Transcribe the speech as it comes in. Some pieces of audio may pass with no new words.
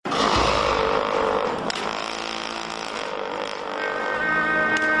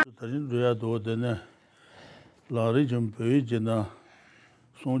다른 줘야 도되네. 라리 좀 보이지나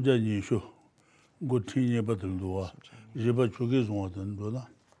송자 인쇼 고티니 받을도와 제바 쪽에 송하던 도다.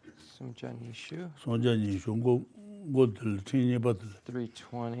 송자 인쇼. 송자 인쇼 고들 티니 받을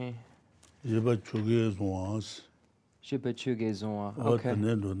 320. 제바 쪽에 송하스. 제바 쪽에 송하. Okay.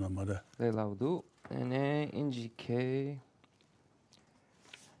 어떤도 나마다. 레라우도 네 인지케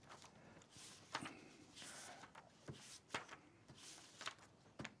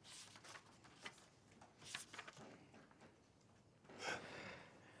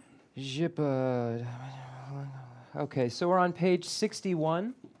Okay, so we're on page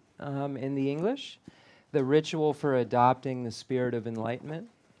 61 in the English, the ritual for adopting the spirit of enlightenment.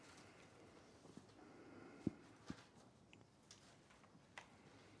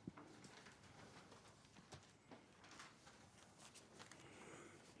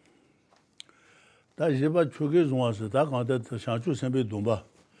 다 제바 초게 중앙에서 다 간다 상주 선배 동바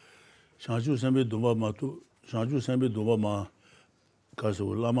상주 선배 동바 마도 상주 선배 동바 마 가서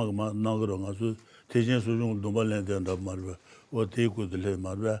라마가 나그러 가서 대전 소중 동발내 된다 말이야. 어 대고들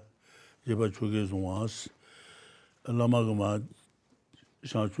말이야. 제바 초게 중앙에서 라마가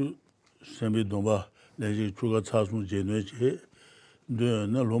상주 선배 동바 내지 초가 차순 제뇌지 네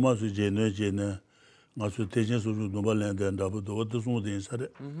로마스 제뇌제네 가서 대전 소중 동발내 된다 보도 어떤 소리 인사래.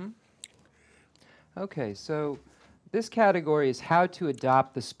 Okay, so this category is how to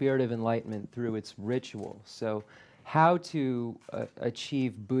adopt the spirit of enlightenment through its ritual. So how to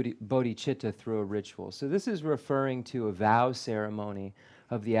achieve bodhicitta through a ritual. So this is referring to a vow ceremony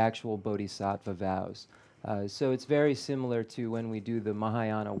of the actual bodhisattva vows. So it's very similar to when we do the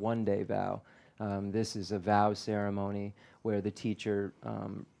Mahayana one-day vow. This is a vow ceremony where the teacher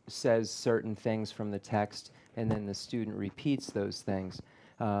says certain things from the text and then the student repeats those things.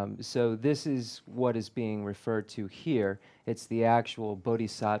 So this is what is being referred to here. It's the actual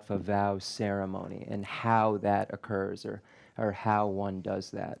bodhisattva vow ceremony and how that occurs or how one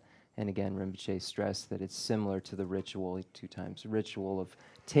does that. And again, Rinpoche stressed that it's similar to the ritual 2 times, ritual of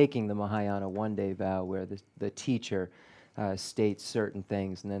taking the Mahayana one-day vow where the teacher states certain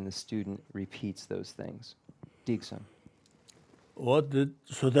things and then the student repeats those things. Diksan. What did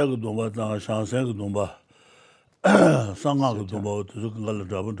Sodago Domba, Shansan Domba? So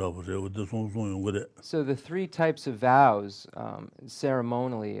the 3 types of vows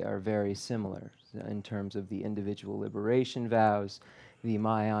ceremonially are very similar in terms of the individual liberation vows, the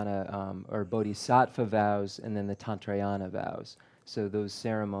Mahayana or Bodhisattva vows, and then the Tantrayana vows. So those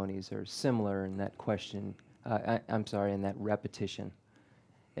ceremonies are similar in that question, in that repetition,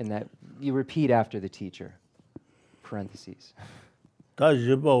 in that you repeat after the teacher, parentheses.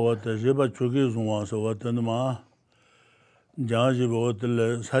 장지보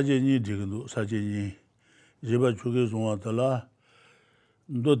어떨 사진이 지금도 사진이 제바 쪽에 송아달라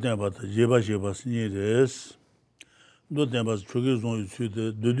노대바다 제바시바스니레스 노대바스 쪽에 송이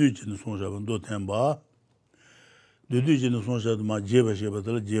수데 드드진 송자본 노템바 드드진 송자도 마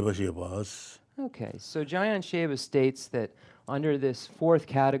제바시바들 제바시바스. Okay, so Jayan Sheva states that under this 4th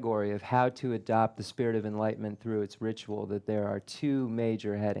category of how to adopt the spirit of enlightenment through its ritual, that there are 2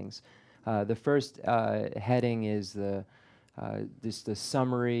 major headings. The first heading is the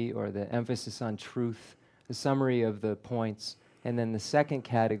summary or the emphasis on truth, the summary of the points, and then the second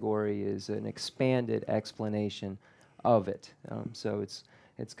category is an expanded explanation of it. So it's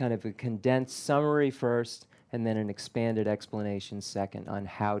kind of a condensed summary first, and then an expanded explanation second on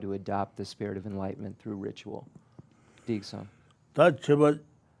how to adopt the spirit of enlightenment through ritual. Digson. 다 제바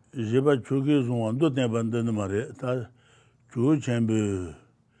쪽에 송안도 대반되는 말에 다 주전부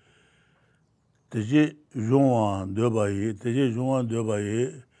대지 용왕 되바이 대지 용왕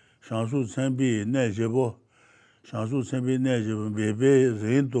되바이 상수 선비 내제보 상수 선비 내제보 베베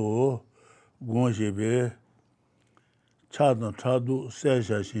렌도 공시베 차도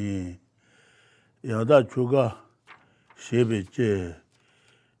세샤신 야다 주가 셰베제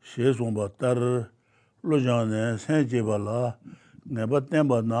셰송바 따르 로장네 생제발라 내바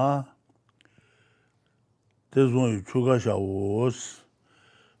템바나 대존이 주가샤오스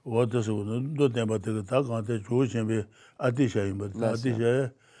어디서는 또 때마다 다 간테 조심히 아디샤임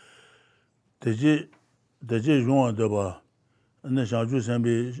아디샤 대지 용한데 봐. 근데 자주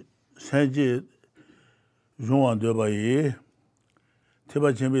선비 생제 용한데 봐이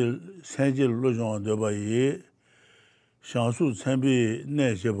대바 재미 생제로 용한데 봐이 상수 선비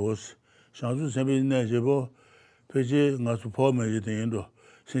내제보스 상수 선비 내제보 페이지 가서 포함해 되는도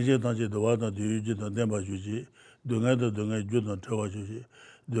생제 단계도 와다 뒤지도 내봐 주지 동에도 동에 주도 태워 주지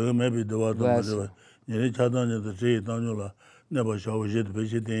더 maybe the water 얘네 차단에도 제 당뇨라 내가 샤워제도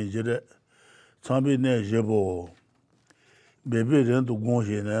배치된 이제 참비 내 제보 Baby rendu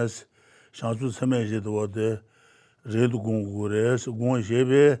gongines, Shansu Semeji de rendu gongures,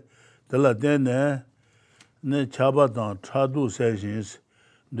 gongshebe, de la dene, ne Chabadan, Chadu sessions,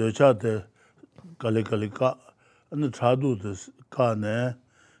 de Chate Kalikalika, and the Chadu de Kane,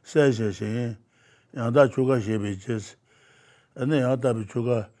 session, and that sugar shebeches, and then Atabi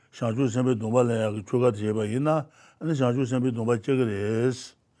sugar, Shansu Sembe Dumbala, sugar Shebaina, and the Shansu Sembe Dumba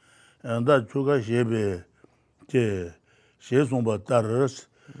Chigres, and that sugar shebe. Chez son bataras,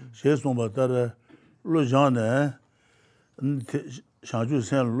 chez son batara, le jane, Chanju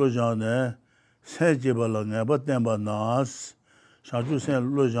Saint le jane, Saint Jibalang, but Temba Nas, Chanju Saint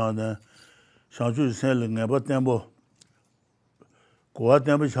le jane, Chanju Saint le but Tembo, Goa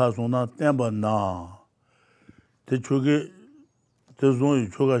Temba Chasona, Temba Na, the Chugi, the Zon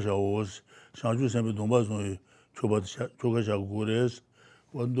Chogashaos, Chanju Saint Dumba Zon Chogasha,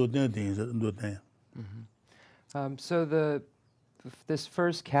 one do things and do things. So this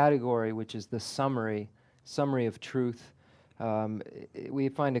first category, which is the summary of truth, we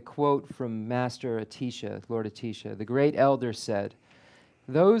find a quote from Master Atisha, Lord Atisha. The great elder said,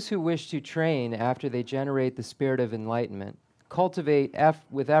 "Those who wish to train after they generate the spirit of enlightenment, cultivate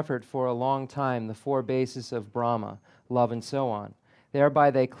with effort for a long time the four bases of Brahma, love and so on.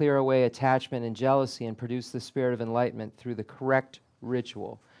 Thereby they clear away attachment and jealousy and produce the spirit of enlightenment through the correct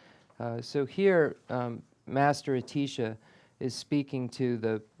ritual." So here, Master Atisha is speaking to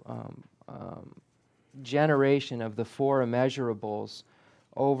the generation of the four immeasurables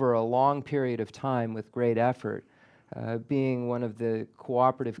over a long period of time with great effort, being one of the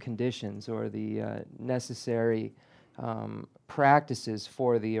cooperative conditions or the necessary practices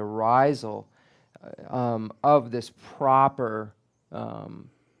for the arisal of this proper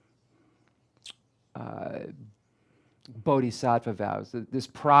bodhisattva vows, this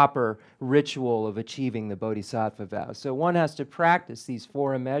proper ritual of achieving the bodhisattva vows. So one has to practice these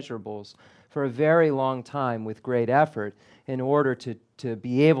four immeasurables for a very long time with great effort in order to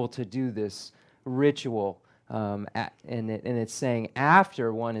be able to do this ritual. And it's saying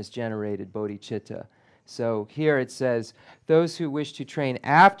after one has generated bodhicitta. So here it says, those who wish to train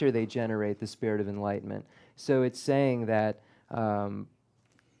after they generate the spirit of enlightenment. So it's saying that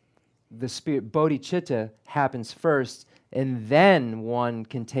the spirit bodhicitta happens first, and then one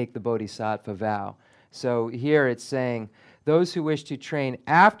can take the bodhisattva vow. So here it's saying those who wish to train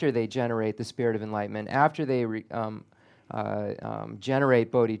after they generate the spirit of enlightenment, after they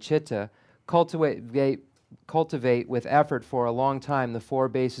generate bodhicitta, cultivate with effort for a long time the four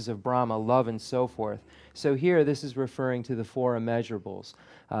bases of Brahma, love, and so forth. So here this is referring to the four immeasurables.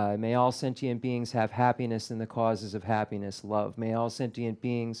 May all sentient beings have happiness and the causes of happiness, love. May all sentient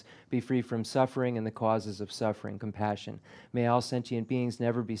beings be free from suffering and the causes of suffering, compassion. May all sentient beings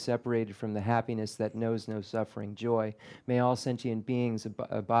never be separated from the happiness that knows no suffering, joy. May all sentient beings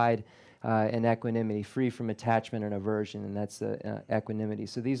abide in equanimity, free from attachment and aversion, and that's the equanimity.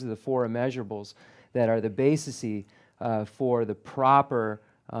 So these are the four immeasurables that are the basis for the proper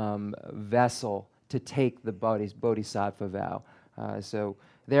vessel to take the bodhisattva vow. So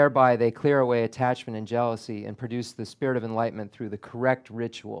thereby they clear away attachment and jealousy and produce the spirit of enlightenment through the correct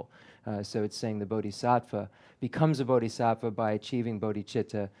ritual. So it's saying the bodhisattva becomes a bodhisattva by achieving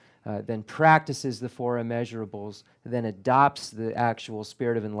bodhicitta, then practices the four immeasurables, then adopts the actual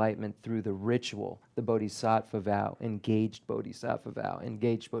spirit of enlightenment through the ritual, the bodhisattva vow, engaged bodhisattva vow,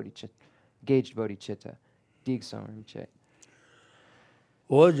 engaged bodhicitta. Digsong Rinpoche.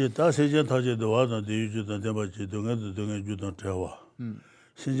 Oji ta sejen taji dewa dan di yu dan denpa chi dunga ju dan trewa.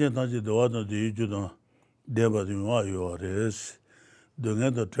 Sejen taji dewa dan di yu dan denpa di yunga yuwa res.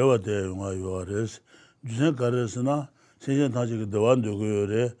 Dunga dan trewa de yunga yuwa res. Jusen ka res na sejen taji ki dewa ndogo yu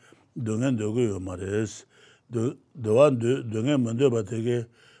re, dunga ndogo yu ma res. Dewa dunga mendo ba teke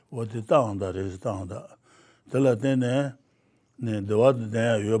wati taangda res taangda. Tala tene dewa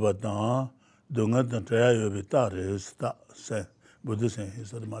danya yuwa ba taang, dunga dan trewa yuwa bi ta res ta sen. Buddhism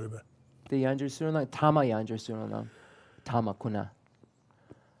is the Maribe. The Yanjur Surana, Tama Yanjur Surana, Tama Kuna.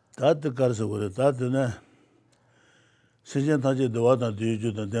 That the Karsawara, that the Sijan Taji Dawatan, the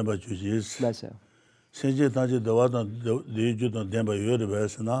Yujut and Demba Chujis. Lesso. Sijan Taji Dawatan, the Yujut and Demba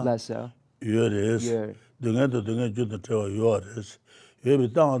Yuribasana. Lesso. Yuris. Dunga Jut and Treva Yuris. You be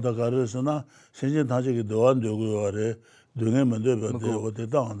down the Karsana, Sijan Taji Dawan Duguare, Dunga Mandeba, what the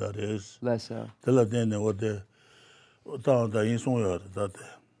down that is. Lesso. Tell us then what the Okay.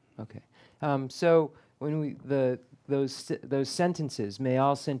 So when those sentences, may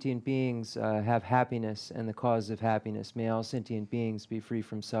all sentient beings have happiness and the cause of happiness. May all sentient beings be free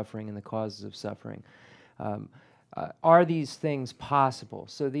from suffering and the causes of suffering. are these things possible?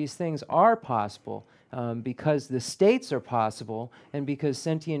 So these things are possible because the states are possible and because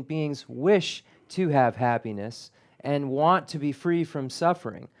sentient beings wish to have happiness and want to be free from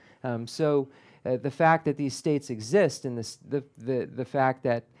suffering. The fact that these states exist and the fact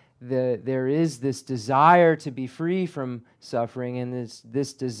that there is this desire to be free from suffering and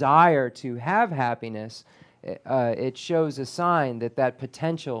this desire to have happiness, it shows a sign that that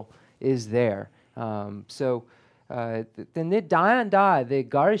potential is there. The dayan da the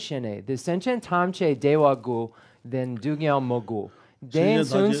garishene the senchen tamche dewa gu then dugyal mogu den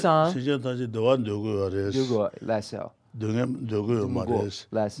sun san dugo lasso Dungem mares.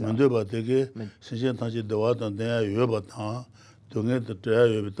 Mendo bateke senchen tanji dawa tan den yue batan dungem de tra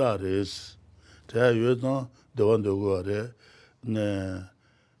yue bitares. Tra yue tan dawa dogo are ne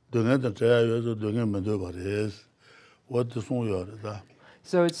dungem de tra yue so dungem mendo bares. What the song yore da.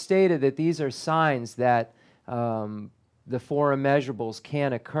 So it's stated that these are signs that the four immeasurables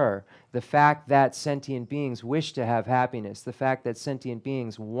can occur. The fact that sentient beings wish to have happiness, the fact that sentient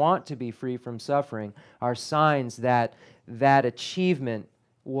beings want to be free from suffering are signs that that achievement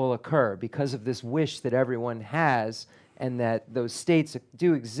will occur because of this wish that everyone has and that those states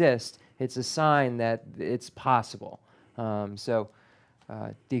do exist. It's a sign that it's possible. Dikso.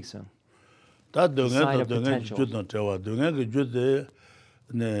 Sign of potential.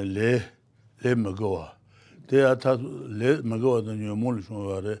 Ne le magawa te ata le magawa de nyomul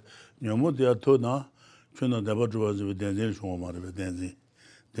shongare nyomu de ato na chuna de ba jwa de denzin shongma de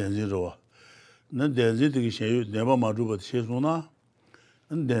denzin ro na denzin de shen de ba ma jwa de shesuna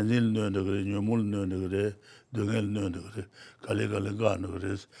denzin no de nyomul no de dengel no de kale ga no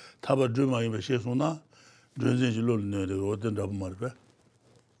de ta ba jwa ma be shesuna denzin jilo no de o de ba ma be.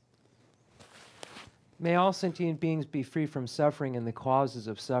 May all sentient beings be free from suffering and the causes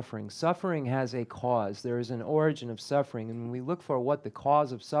of suffering. Suffering has a cause. There is an origin of suffering. And when we look for what the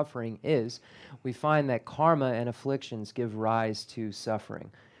cause of suffering is, we find that karma and afflictions give rise to suffering.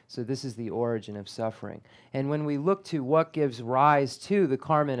 So this is the origin of suffering. And when we look to what gives rise to the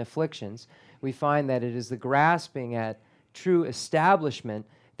karma and afflictions, we find that it is the grasping at true establishment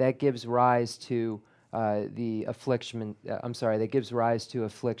that gives rise to that gives rise to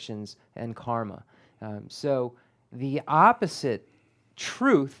afflictions and karma. So the opposite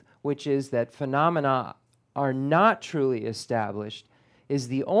truth, which is that phenomena are not truly established, is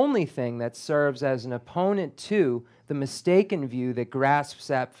the only thing that serves as an opponent to the mistaken view that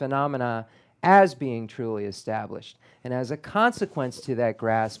grasps at phenomena as being truly established. And as a consequence to that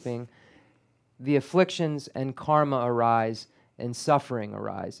grasping, the afflictions and karma arise and suffering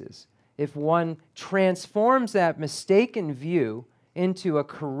arises. If one transforms that mistaken view into a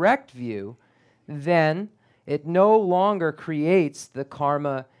correct view, then it no longer creates the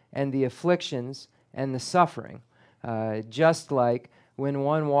karma and the afflictions and the suffering. Just like when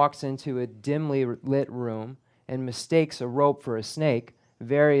one walks into a dimly lit room and mistakes a rope for a snake,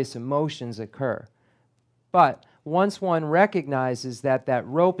 various emotions occur. But once one recognizes that that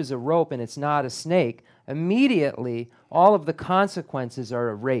rope is a rope and it's not a snake, immediately all of the consequences are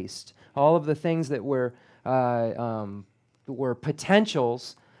erased. All of the things that were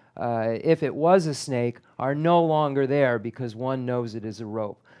potentials if it was a snake, are no longer there because one knows it is a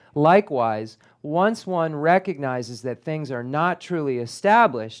rope. Likewise, once one recognizes that things are not truly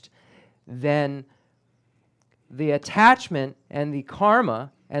established, then the attachment and the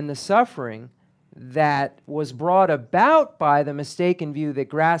karma and the suffering that was brought about by the mistaken view that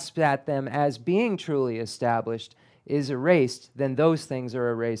grasps at them as being truly established is erased, then those things are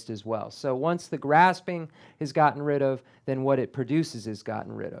erased as well. So once the grasping is gotten rid of, then what it produces is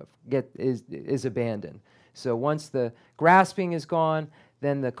gotten rid of, is abandoned. So once the grasping is gone,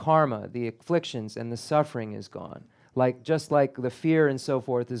 then the karma, the afflictions, and the suffering is gone. Just like the fear and so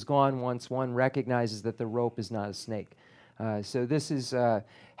forth is gone once one recognizes that the rope is not a snake. So this is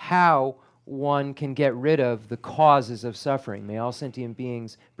how one can get rid of the causes of suffering. May all sentient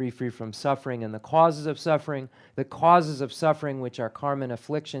beings be free from suffering and the causes of suffering. The causes of suffering, which are karma and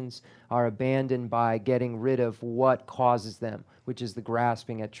afflictions, are abandoned by getting rid of what causes them, which is the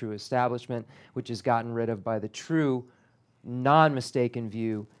grasping at true establishment, which is gotten rid of by the true, non-mistaken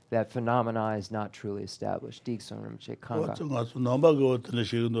view that phenomena is not truly established. Dikson Rinpoche Kanka.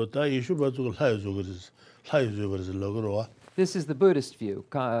 This is the Buddhist view.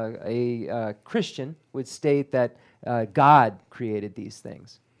 A Christian would state that God created these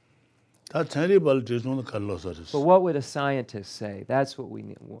things. But what would a scientist say? That's what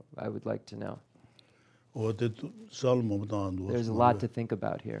I would like to know. There's a lot to think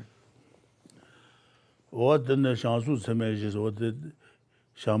about here.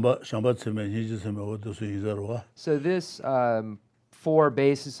 So this four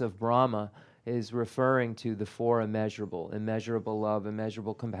bases of Brahma is referring to the four immeasurable: immeasurable love,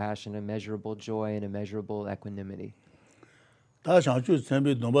 immeasurable compassion, immeasurable joy, and immeasurable equanimity. That's so.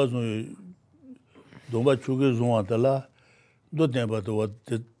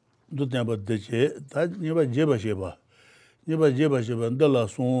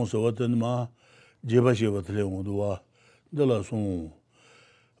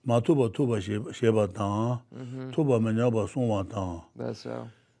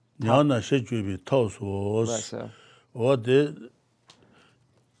 Nyana shechubi tausos. What the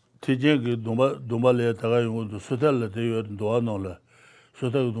teaching Dumba le Tagayungu, Sotel, the Duanola,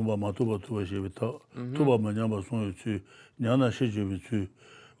 Sotel Dumba Matuba Tuba Shevita, Tuba Manaba Son, Nyana shechubi,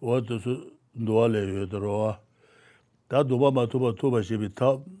 what the Duale Yodroa. That Duba Matuba Tuba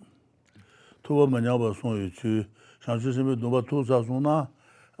Shevita, Tuba Manaba Son, Shanshimi Dumba Tusasuna,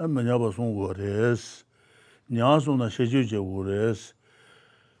 and Manaba Son Wores, Nyansuna shechuji Wores.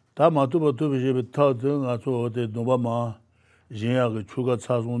 다 마투바 투비제 타든 아토데 노바마 진야가 추가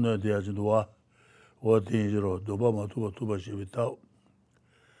차송네 대야지도와 어디지로 노바마 투바 투바시비 타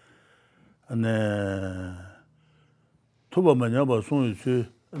안에 투바마냐바 송유치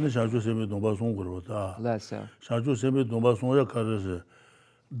안에 샤주세미 노바 송고로다 라서 샤주세미 노바 송야 카르스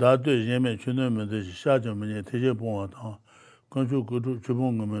다데 예메 춘네면데 샤점메 대제봉하다 건주 그도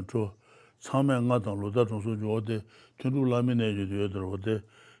주봉금에 저 참명하던 로다 정수주 어디 튼루라미네 주도여들 어디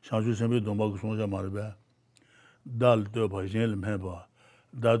Shanju Sembe Domba Sonja Marbe, Dal de Bajel Meba,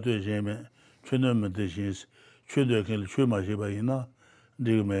 Datu Jeme, Chunum Medicines, Chudekin, Chuma Shibaina,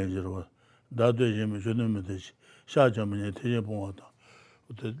 Dig Major, Datu Jeme, Chunum Medic, Shajamine, Tejapota,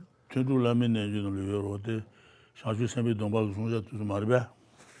 the Tundu Lamine, Juno, Shanju Sembe Domba Sonja to Marbe.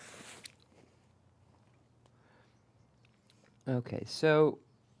 Okay, so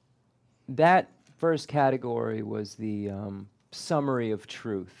that first category was the summary of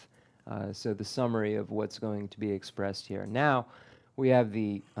truth. So the summary of what's going to be expressed here. Now we have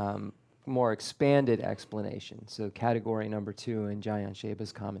the more expanded explanation. So category number 2 in Jayan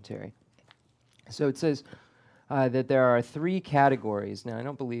Sheba's commentary. So it says that there are 3 categories. Now I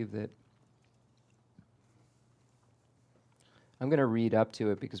don't believe that I'm going to read up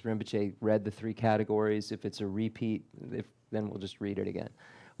to it because Rinpoche read the 3 categories. If it's a repeat, then we'll just read it again.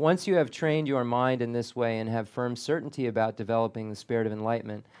 Once you have trained your mind in this way and have firm certainty about developing the spirit of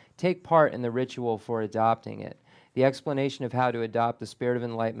enlightenment, take part in the ritual for adopting it. The explanation of how to adopt the spirit of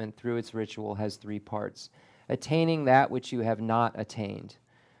enlightenment through its ritual has 3 parts. Attaining that which you have not attained.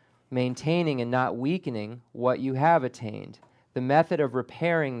 Maintaining and not weakening what you have attained. The method of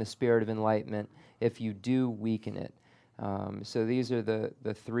repairing the spirit of enlightenment if you do weaken it. So these are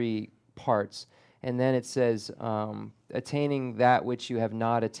the 3 parts. And then it says, attaining that which you have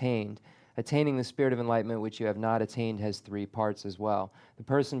not attained. Attaining the spirit of enlightenment which you have not attained has 3 parts as well. The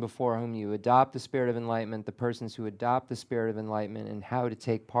person before whom you adopt the spirit of enlightenment, the persons who adopt the spirit of enlightenment, and how to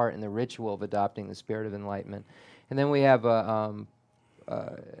take part in the ritual of adopting the spirit of enlightenment. And then we have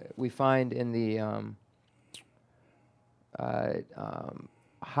we find in the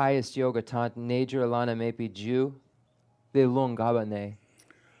highest yoga tant, Nejur Alana Mepi Ju, the Lung Gabane.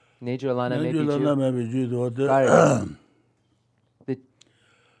 Nejur Alana Mepi Ju. The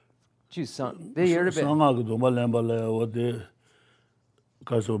Ju Sang. They heard of it. Sanga Doma Lambala, what the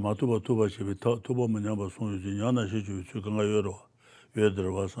Caso Matuba Tuba Shibi, Tuba Manaba Sun, Yana Shichu, Chukanga Yoro,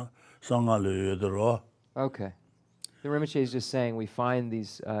 Yedra, Sanga Yedra. Okay. The Rinpoche is just saying we find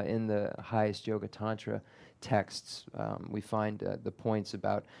these in the highest Yoga Tantra texts. We find the points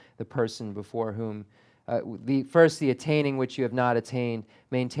about the person before whom, the attaining which you have not attained,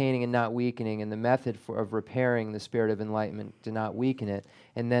 maintaining and not weakening, and the method of repairing the spirit of enlightenment to not weaken it,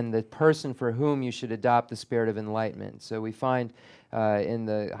 and then the person for whom you should adopt the spirit of enlightenment. So we find in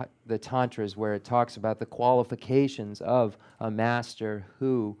the Tantras where it talks about the qualifications of a master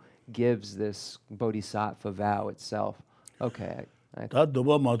who gives this bodhisattva vow itself. Okay. That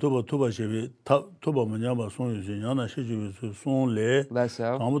Doba Matuba Tuba Shivi, Tuba Manyaba Son, Yana Shiju, Son Le,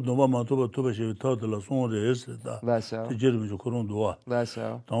 Lesso. Doba Matuba Tuba Shivi, Tata Son Res, Lesso. the Jeremy Kurundua,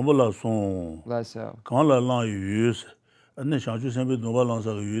 Lesso. Tambula Son, Lesso. Kala Lan Yus, and then Shanju Sembi Doba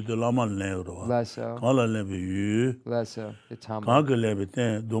Lansa Yu, the Lama Negro, Lesso. Kala Lebi Yu, Lesso. The Tamil. Kanka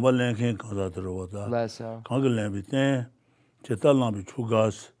Lebitan, Doba Lankin Kazatrovata, Lesso. Kanka Lebitan, Cheta Lambi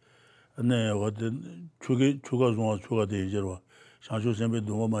Chugas, and then what the Chugas was Chuga de Jerva. Shanju Sembe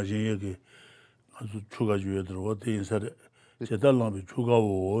Duma Majingi, Chuga Juder, what they said, Chetalambi, Chuga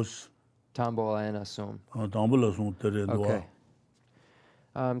was Tambola and Asum. Tambula Sun Okay.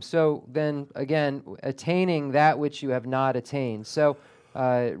 So then again, attaining that which you have not attained. So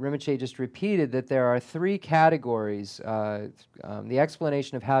Rinpoche just repeated that there are three categories. The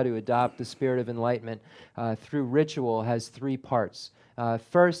explanation of how to adopt the spirit of enlightenment through ritual has three parts.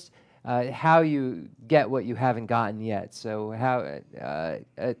 First, how you get what you haven't gotten yet. So how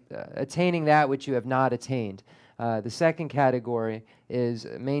attaining that which you have not attained. The second category is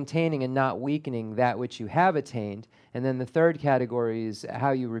maintaining and not weakening that which you have attained. And then the third category is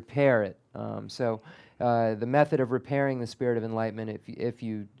how you repair it. The method of repairing the spirit of enlightenment if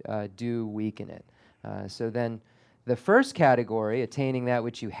you do weaken it. So then the first category, attaining that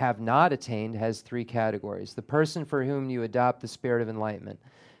which you have not attained, has three categories. The person for whom you adopt the spirit of enlightenment.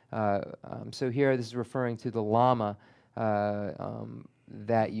 So here this is referring to the Lama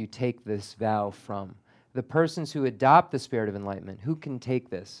that you take this vow from. The persons who adopt the spirit of enlightenment, who can take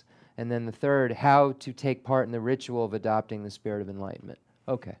this? And then the third, how to take part in the ritual of adopting the spirit of enlightenment.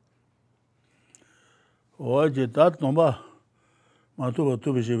 Okay. Oje dat nomba matuba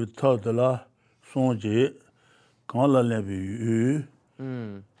tubishi bitadala sonje kanla lebi yu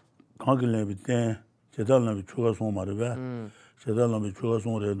kangi lebi ten chedal lebi chuga son maribe chedal lebi chuga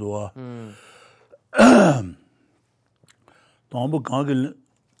son redoa tombu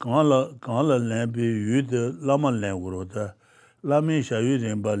kanla lebi yu de lama lenguro de lami shayu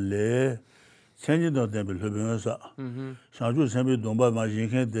remba le chenji do dembe lobyosa shaju sembi domba ma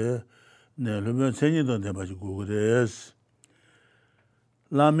jinken de ne lobyo chenji do demba ji gugres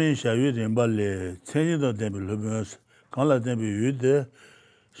lami shayu remba le chenji do dembe lobyosa kanla dembe yu de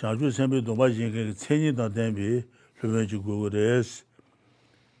shaju sembi domba jinken chenji do dembe lobyo ji gugres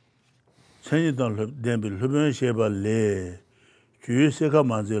chenji do dembe lobyo sheba le ju seka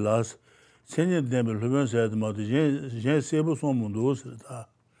manzelas chenji dembe lobyo sayad ma de jen sebu son mundo seta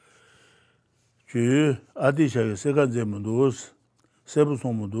ju adisha seka ze mundo sebu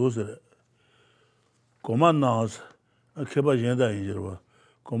son mundo seta Koma nas keba jenda injirwa.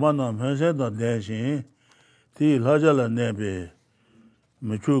 Koma nam hansen da denshin ti lajala nebe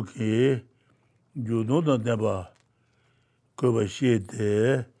mechuki judo da deba koba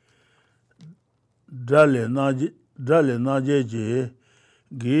shete dale naje je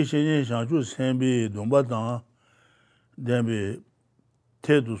gi shenye shanchu sembi domba dan dembe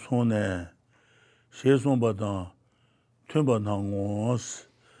tedu sone she sonba dan tumba nangons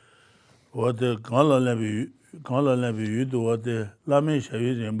Wate kanla lebi yudu wate lamin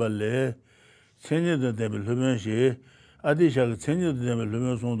shayu rinpa le chenye de dembe lubyan she adi shaka chenye de dembe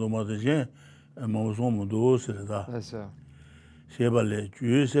lubyan sondo mata jen mamu son mundu sirida. Sheba le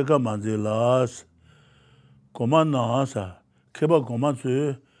juyu seka manzi las koma naasa keba koma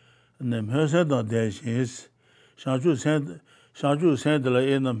tsu mhesen dan denshins shanchu sen de la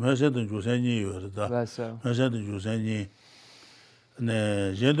ena mhesen dan jusen nyi yorida. Mhesen dan jusen nyi.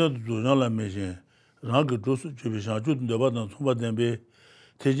 네 젠도 조정라 메신 라그 조수 주비 샤주 너바던 소바된베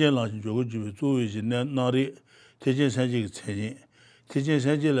대전라신 조고 주비 조위지 나리 대전 산지 체지 대전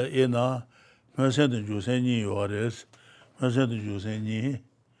산지라 에나 현세도 조선이 요레스 현세도 조선이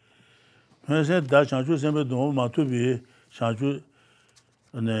현세 다 샤주 선배 너무 마투비 샤주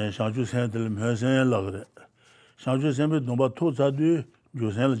네 샤주 산들 현세 라그래 샤주 선배 너바 토자도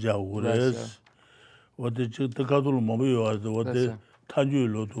조선을 자고레스 어디 저 가도로 몸이 와도 어디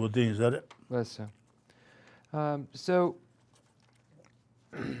탄주로도 어디 인사래 Listen. So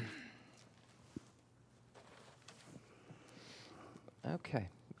okay.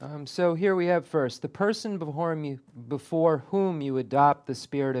 So here we have first the person before whom you adopt the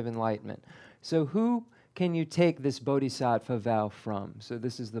spirit of enlightenment. So who can you take this bodhisattva vow from? So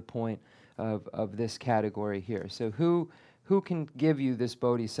this is the point of this category here. So who can give you this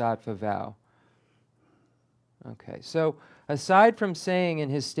bodhisattva vow? Okay, so aside from saying in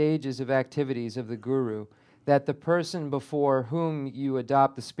his stages of activities of the guru that the person before whom you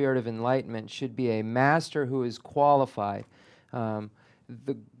adopt the spirit of enlightenment should be a master who is qualified,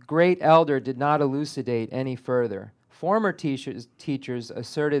 the great elder did not elucidate any further. Former teachers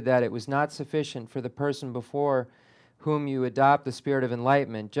asserted that it was not sufficient for the person before whom you adopt the spirit of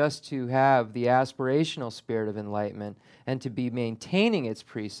enlightenment just to have the aspirational spirit of enlightenment and to be maintaining its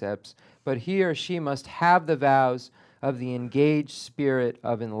precepts, but he or she must have the vows of the engaged spirit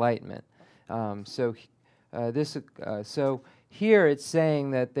of enlightenment. So here it's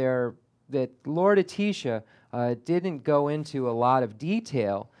saying that Lord Atisha didn't go into a lot of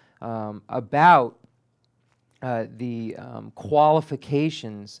detail about the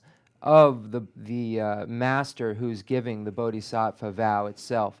qualifications of the master who's giving the bodhisattva vow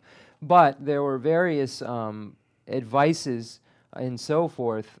itself. But there were various advices and so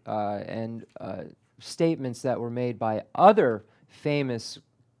forth and statements that were made by other famous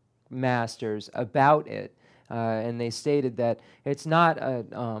masters about it. And they stated that it's not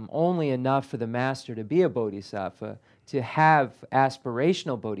only enough for the master to be a bodhisattva, to have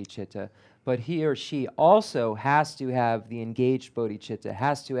aspirational bodhicitta, but he or she also has to have the engaged bodhicitta,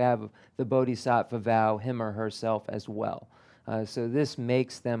 has to have the bodhisattva vow, him or herself as well. So this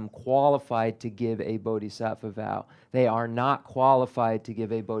makes them qualified to give a bodhisattva vow. They are not qualified to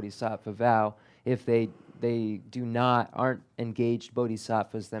give a bodhisattva vow if they aren't engaged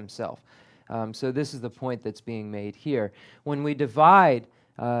bodhisattvas themselves. So this is the point that's being made here. When we divide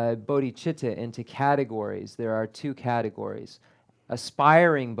bodhicitta into categories, there are two categories: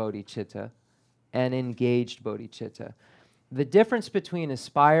 aspiring bodhicitta and engaged bodhicitta. The difference between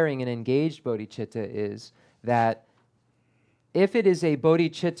aspiring and engaged bodhicitta is that if it is a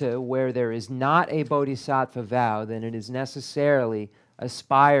bodhicitta where there is not a bodhisattva vow, then it is necessarily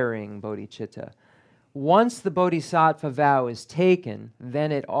aspiring bodhicitta. Once the bodhisattva vow is taken,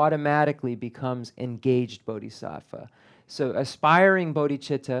 then it automatically becomes engaged bodhisattva. So aspiring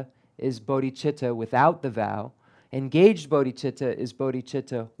bodhicitta is bodhicitta without the vow. Engaged bodhicitta is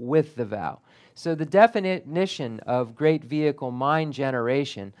bodhicitta with the vow. So the definition of great vehicle mind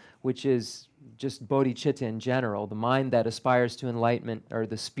generation, which is just bodhicitta in general, the mind that aspires to enlightenment, or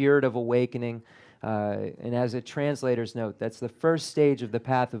the spirit of awakening, and as a translator's note, that's the first stage of the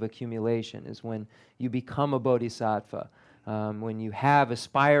path of accumulation, is when you become a bodhisattva. When you have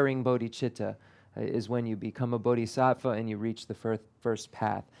aspiring bodhicitta is when you become a bodhisattva and you reach the first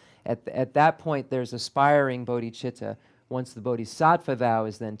path. At that point, there's aspiring bodhicitta. Once the bodhisattva vow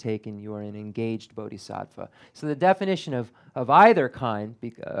is then taken, you are an engaged bodhisattva. So the definition of either kind,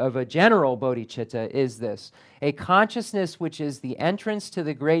 of a general bodhicitta, is this: a consciousness which is the entrance to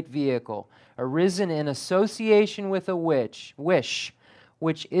the great vehicle, arisen in association with a wish,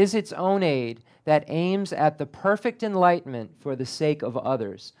 which is its own aid, that aims at the perfect enlightenment for the sake of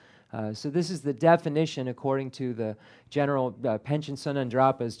others. So this is the definition according to the general Panchen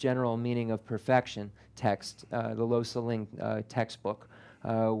Sunandrapa's general meaning of perfection text, the Lobsang textbook,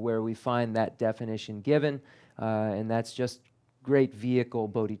 where we find that definition given, and that's just great vehicle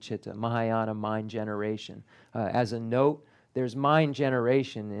bodhicitta, Mahayana mind generation. As a note, there's mind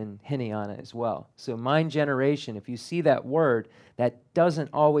generation in Hinayana as well. So mind generation, if you see that word, that doesn't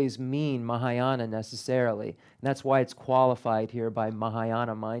always mean Mahayana necessarily. And that's why it's qualified here by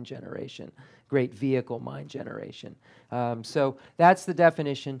Mahayana mind generation, great vehicle mind generation. So that's the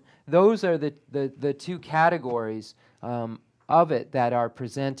definition. Those are the two categories of it that are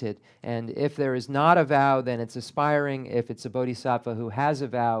presented. And if there is not a vow, then it's aspiring. If it's a bodhisattva who has a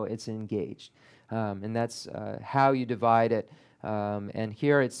vow, it's engaged. And that's how you divide it. And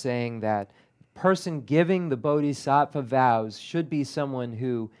here it's saying that person giving the bodhisattva vows should be someone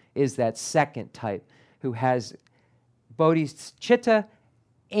who is that second type, who has bodhicitta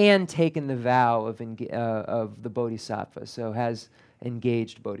and taken the vow of the bodhisattva, so has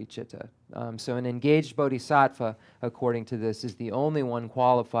engaged bodhicitta. So an engaged bodhisattva, according to this, is the only one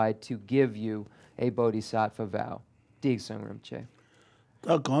qualified to give you a bodhisattva vow. Digsung Rinpoche.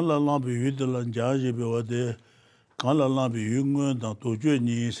 Ta kan la lang bi yu de lan jia ji bi wa de kan la lang bi yu ngue dang tu jue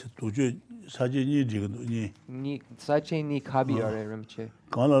ni sa ji ni ji ge Ni sa che ni kabi are Rinpoche.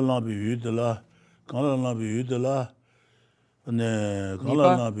 Kan la lang bi yu de la ne kan la lang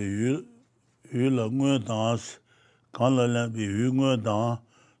bi yu la ngue dang kan la lang bi yu ngue dang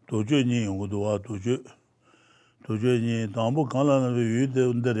tu jue ni wu de wa tu jue ni dang bu kan la lang bi yu de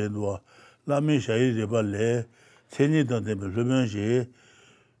un de re do la mi sha yi de ba le Tenzin dang de le ben ji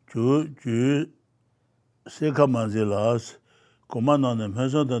ju se ka man ze las commandant de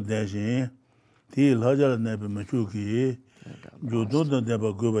maison de Tenzin ti la ja ne be ma chu ki ju do de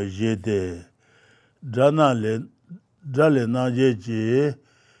ba go ba je de dana le dale na je ji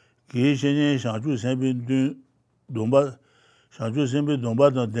ki shen yin shang ju sen bin du dong ba shang ju sen bin dong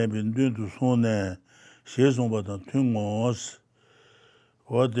ba de bin du du son ne xie song ba de tun ngos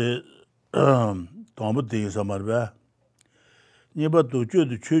wo de dong bu de sa mar ba你把都觉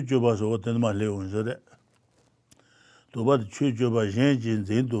得去就把说等嘛来问说的都把去就把现金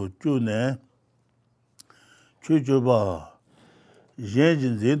人都就呢去就把现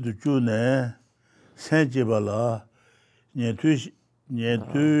金人都就呢三级吧啦年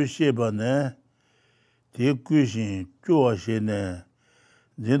头些吧呢这贵心做些呢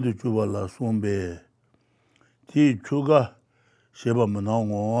人都就把啦送呗这出个些吧么那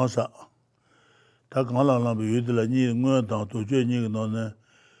我啥他刚来那边有的了，你我当都觉你个那呢，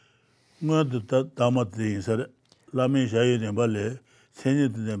我都大嘛的是的，拉面下有点把来，前年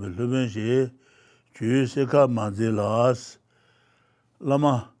的那边日本些，就是看蛮子拉斯，那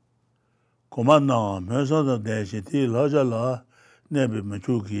么，我们那没上的那些的老家啦，那边没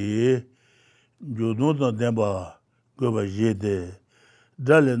出去， Jodon Demba, Goba Jede,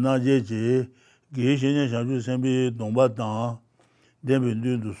 Dale Najeji, Gishin Shanju Sembi, Dombatan, Dembi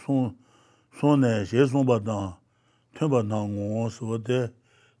du Son, Sonne, Jesson Batan, Tumbatang, so the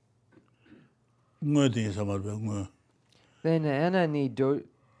Nudin Samabe. Then Anna need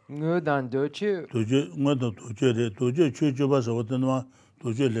Ngudan Dochu. Doju, Mother Doju, Chubas, Otanma,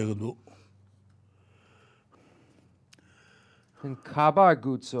 Doju Legado. And Kabar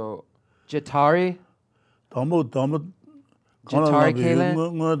Gutso. Jatari. Jatari Kalen.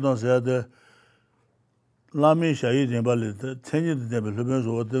 Ngudan said, Lamrim Shai Dembali, Tenzin Dembel,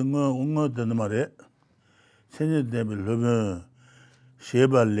 or the Ngu the Mare, Tenzin Dembel,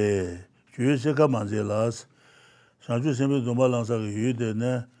 Shebale, Juseka Manzelas, Shanju Sembi Dombalansa,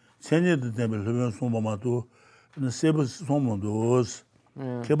 Yudene, Tenzin Dembel, Sombamatu, and the Sebus Somondos,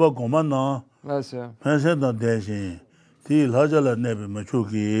 Keba Comana, Pensent Dashing, Till Hajala Nebe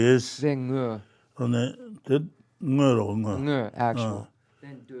Machukis, then on the Ngur, actual.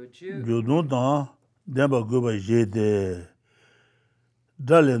 Then you don't Demba Goba Jede.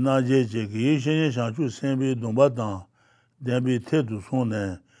 Dale Najeji, Yishin Shanchu Sembi Dombatan, Dembi Tedu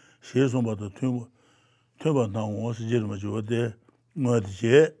Sone, Sheson but the Tumbatang was Jermajode,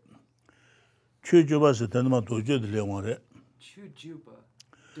 Mudje, Chujuba Satanma Dojo de Leone. Chujuba.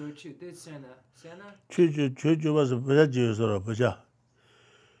 Doju, this Sena? Chujuba Vajus or Baja.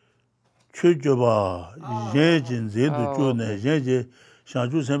 Chujuba, Jejin Zedu June, Jeje,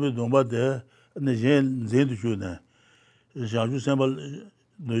 Shanchu Sembi Dombate. Ne jen zendu chune jaju sembal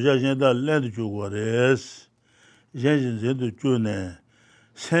noja jenda lendu chugores jen zendu chune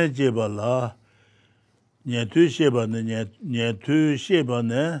senje bala nyetu sheba ne nyetu sheba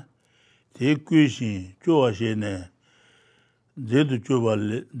ne te kushin chowa shene zendu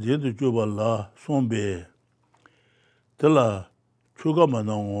chubala sombe tela chuga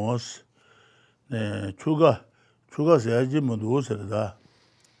manongos ne chuga seji mundu serda.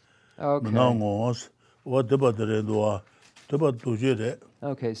 Okay.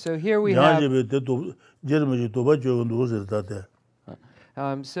 Okay, so here we have. In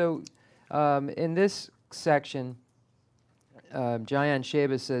this section, Jayan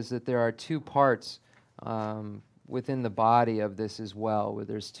Sheba says that there are two parts within the body of this as well, where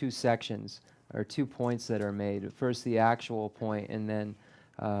there's two sections or 2 points that are made. First, the actual point, and then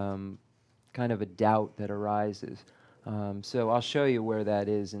kind of a doubt that arises. So I'll show you where that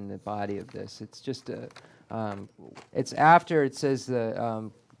is in the body of this. It's just it's after it says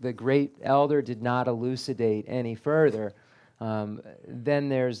the great elder did not elucidate any further. Then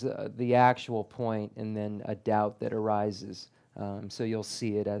there's the actual point, and then a doubt that arises. So you'll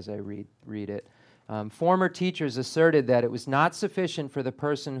see it as I read it. Former teachers asserted that it was not sufficient for the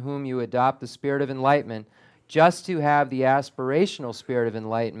person whom you adopt the spirit of enlightenment just to have the aspirational spirit of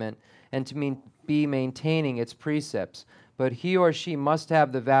enlightenment and to be maintaining its precepts, but he or she must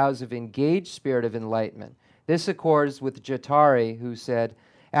have the vows of engaged spirit of enlightenment. This accords with Jatari, who said,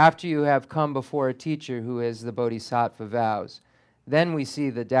 after you have come before a teacher who is the bodhisattva vows. Then we see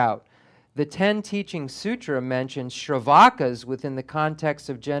the doubt. The 10 Teaching Sutra mentions Shravakas within the context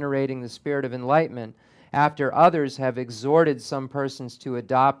of generating the spirit of enlightenment after others have exhorted some persons to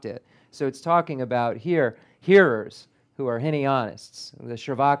adopt it. So it's talking about here hearers who are Hinayanists. The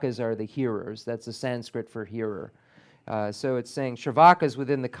Shravakas are the hearers. That's the Sanskrit for hearer. So it's saying Shravakas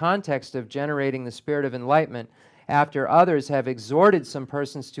within the context of generating the spirit of enlightenment after others have exhorted some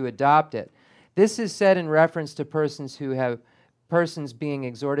persons to adopt it. This is said in reference to persons being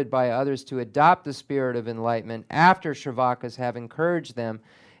exhorted by others to adopt the spirit of enlightenment after Shravakas have encouraged them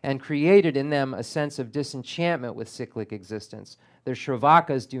and created in them a sense of disenchantment with cyclic existence. The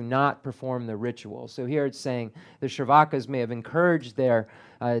Shravakas do not perform the ritual. So here it's saying the Shravakas may have encouraged their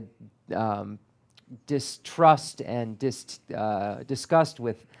distrust and disgust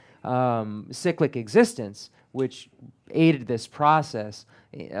with cyclic existence, which aided this process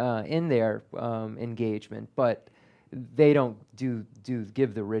in their engagement, but they don't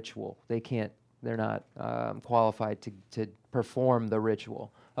give the ritual. They're not qualified to perform the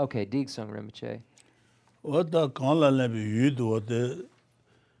ritual. Okay, Digsung Rinpoche. Oda kanla lebi yudu oda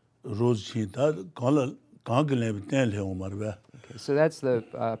rozchinta kanla kangle ten le umarbe. Okay, so that's the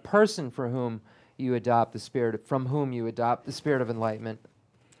person for whom you adopt the spirit, from whom you adopt the spirit of enlightenment,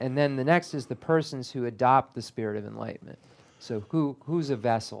 and then the next is the persons who adopt the spirit of enlightenment. So who's a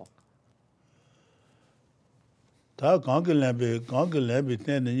vessel? Ta kangle lebi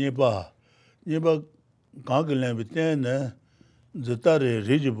ten niba kangle lebi ten zetare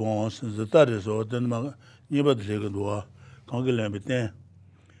rijibons zetare so den ma niba de legdo kangle lebi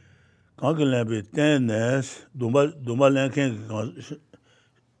ten nes duma lenken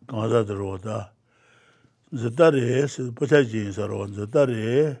kanza de roda Zitare, Pachajin Saro,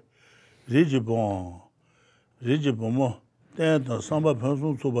 Zitare, Rijibon, Rijibomo, Tenta, Samba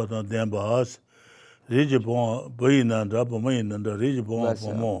Pensun Subatan Dembas, Rijibon, Bainanda, Pomainanda, Rijibon,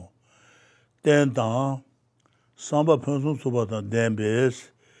 Pomo, Tenta, Samba Pensun Subatan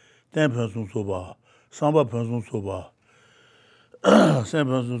Dembes, Ten Pensun Suba, Samba Pensun Suba, San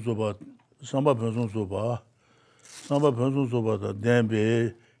Pensun Suba, Samba Pensun Suba, Samba Pensun Suba,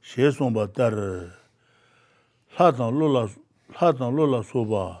 Dembe, Shesomba Tar. Hatan lola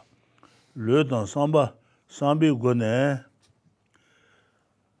soba, le dan samba, sambi gone,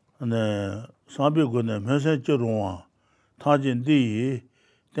 mensen chirunwa, tajin di,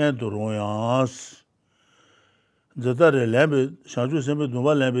 ten turuyans. Zatare lembe, shanju sembe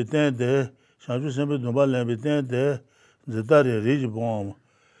dumba lembe ten de, zatare riji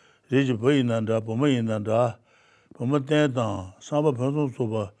bayi nanda, poma ten dan, samba pensun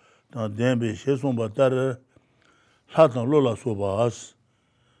soba, dan dembe, shesomba tar, Hatan lola soba,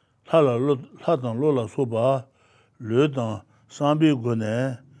 le dan sambi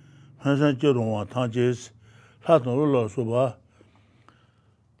gone, pensan chirunwa tangis, hatan lola soba,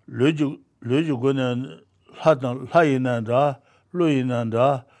 leji gone, hatan layinanda,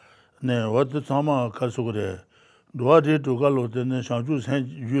 loyinanda, ne wata tsama kasukure, duwa de tukalo tene shanchu sen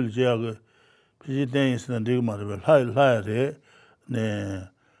yul jayag, pisi ten insidan digmarbe, layare, ne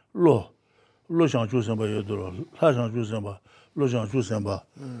lo shanchu senpa yodoro, la shanchu senpa, lo shanchu senpa.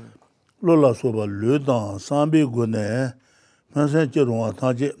 Lo la soba le dan sambi gune, pensen chirunwa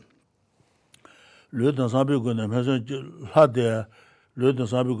tangje. Le dan sambi gune, pensen chirunwa, le dan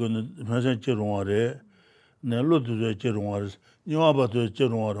sambi gune, pensen chirunwa re, ne lo tuze chirunwa re, niwa ba tuze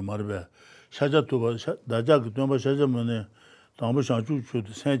chirunwa re marbe. Shaja tuba, daja ki tuba shaja mene, tangbo shanchu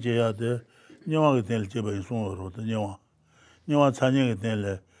chudu sen che ya de, niwa ki tenle cheba insonga ro, niwa chanyen ki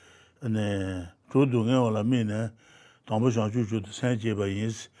tenle, 네 조동에 올라 미네 담보 상주주도 생제바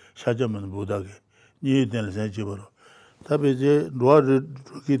인스 사자면 보다게 니들 생제바로 답이제 로아르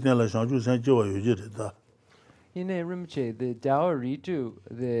기iten라 상주 생제와 요지르다 Rinpoche, the Dao Ritu,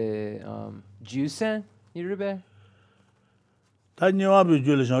 the Jusen, Yirube? 단녀아비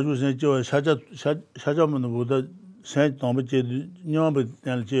줄 상주 생제와 사자면 보다 생 담보제 녀아비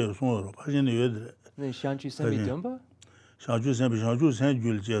tenle 손으로 파진의 요들 The Shanchu Sembi Dumba? 상주 생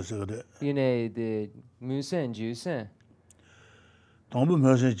줄제서 그래 The Musen, Jusen. 담보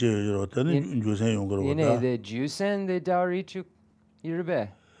면세 제로 때는 주생 용거로 보다 The Jusen, the Dao Ritu, Yirube?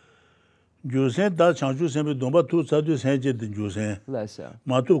 주생 다 상주 생비 동바 투 사주 생제된 주생 Lessa.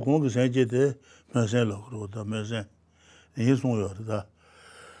 마토 공부 생제대 면세로 그러다 면세 이 송요다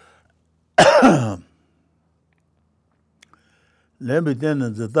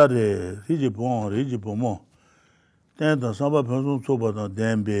렘비데는 저다레 리지봉모 tendan samba pensun soba dan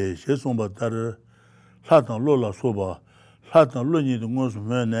dembe, she somba tar, latan lola soba, latan lo nyi dungon su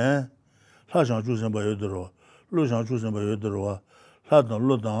mene, la shanchu senpa yodoro, lo shanchu senpa yodoro, latan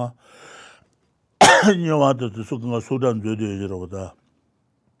lo dan, nyewa dati sukanga sudan zodo yodoro da.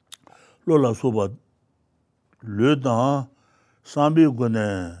 Lola soba, le dan, sambi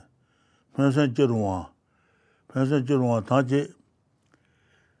gune, pensan chirunwa tangche,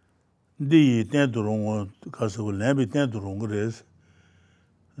 디 텐드롱 가서 램비 텐드롱 그래서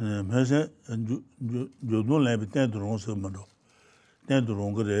매세 조도 램비 텐드롱 서만도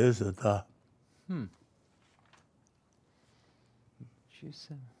텐드롱 그래서 다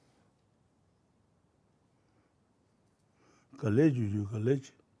Jusen. 갈래지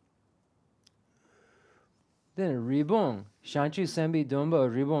Then Ribong, Shanchu Sembi Dumba,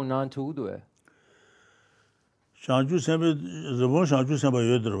 Ribong non Tudue. 상주 sembe rebon 상주 sembe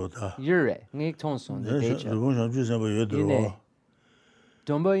yodro ta Yure, Nik Tonson, the Deja. rebon 상주 sembe yodro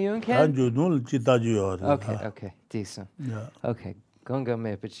Dumba Yunken? kanju dun chitaju yor Okay, decent. yeah Okay, Gunga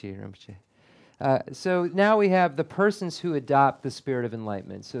Mepachi Rinpoche. So now we have the persons who adopt the spirit of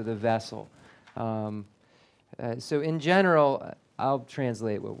enlightenment, so the vessel. So in general, I'll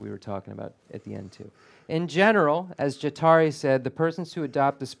translate what we were talking about at the end too. In general, as Jatari said, the persons who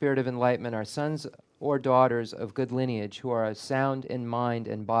adopt the spirit of enlightenment are sons or daughters of good lineage who are sound in mind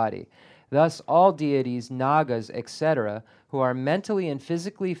and body. Thus, all deities, nagas, etc., who are mentally and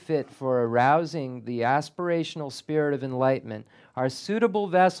physically fit for arousing the aspirational spirit of enlightenment are suitable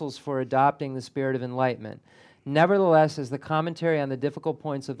vessels for adopting the spirit of enlightenment. Nevertheless, as the commentary on the difficult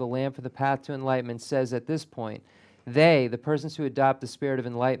points of the Lamp for the Path to Enlightenment says at this point, they, the persons who adopt the spirit of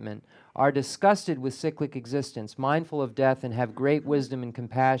enlightenment, are disgusted with cyclic existence, mindful of death, and have great wisdom and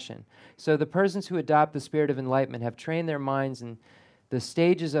compassion. So the persons who adopt the spirit of enlightenment have trained their minds and the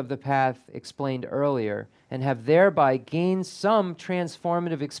stages of the path explained earlier and have thereby gained some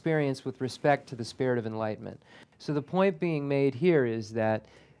transformative experience with respect to the spirit of enlightenment. So the point being made here is that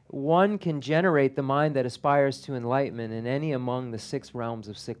one can generate the mind that aspires to enlightenment in any among the 6 realms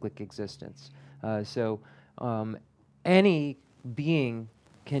of cyclic existence. Any being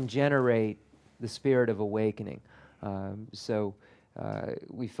can generate the spirit of awakening.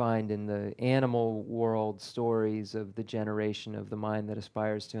 We find in the animal world stories of the generation of the mind that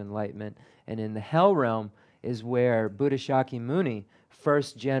aspires to enlightenment, and in the hell realm is where Buddha Shakyamuni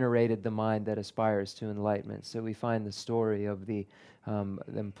first generated the mind that aspires to enlightenment. So we find the story of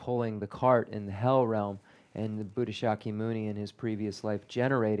them pulling the cart in the hell realm, and the Buddha Shakyamuni in his previous life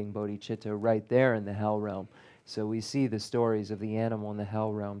generating bodhicitta right there in the hell realm. So we see the stories of the animal in the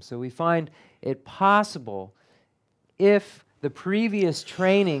hell realm. So we find it possible, if the previous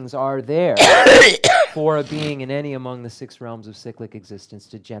trainings are there for a being in any among the 6 realms of cyclic existence,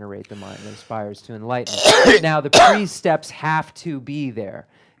 to generate the mind that aspires to enlightenment. Now, the pre-steps have to be there.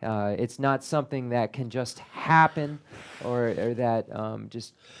 It's not something that can just happen, or that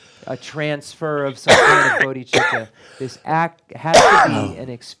just a transfer of some kind of bodhicitta. This act has to be an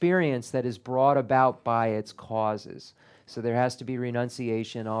experience that is brought about by its causes. So there has to be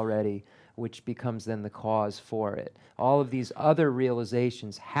renunciation already, which becomes then the cause for it. All of these other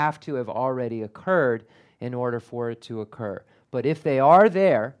realizations have to have already occurred in order for it to occur. But if they are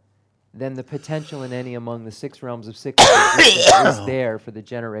there, then the potential in any among the 6 realms of cyclic existence is there for the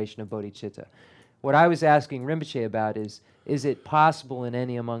generation of bodhicitta. What I was asking Rinpoche about is it possible in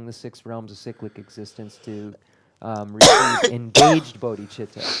any among the 6 realms of cyclic existence to receive engaged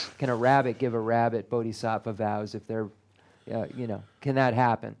bodhicitta? Can a rabbit give a rabbit bodhisattva vows if they're, can that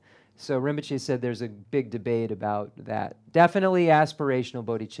happen? So Rinpoche said there's a big debate about that. Definitely aspirational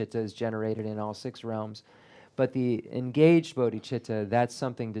bodhicitta is generated in all 6 realms, but the engaged bodhicitta, that's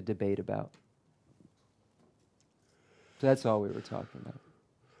something to debate about. So that's all we were talking about.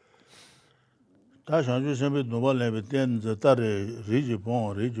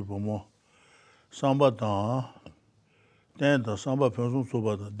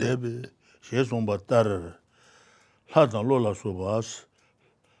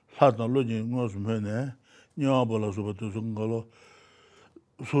 Hatan lojin ngos mene nyabala suba tu sungalo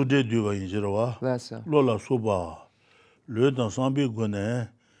sude duwa injirwa lola suba le dan sambi gone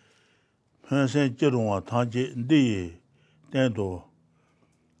hansen jerwa tanje ndi tendo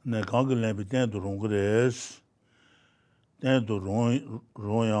ne kanglen bi tendo rongres tendo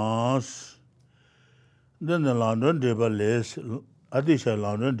royans den la non de bales adisha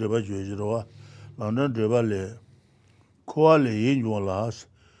la non de ba jojirwa la non de bale ko le yin jolas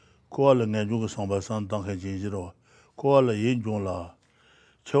ko le ngenju samba san tang he jinjiro ko le yin jong la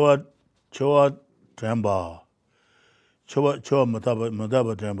chewa tremba chewa mata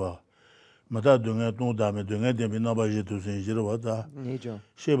tremba mata dunga tong da me dunga de na ba je tu sin jiro wa da ni jo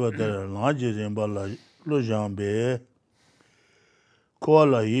sheba de la je remba la lo jambe ko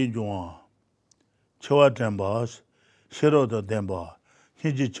le yin jong chewa tremba shero da demba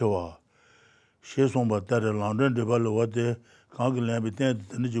hiji chewa she somba da la de ba lo wa de Kangilan bitan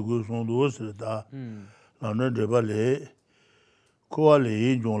tanijigu sondu osrita lana debale koale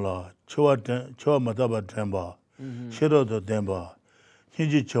yinjongla chewa mataba temba shero da temba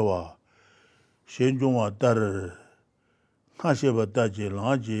hinji chewa shenjongwa tar khasheba taji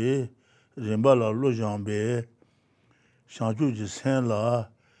lanji rimbala lojambe shanchuji senla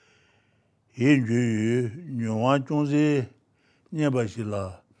yinju nyongwa chongzi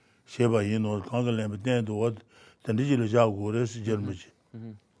nyebashila sheba yino kangilan bitan do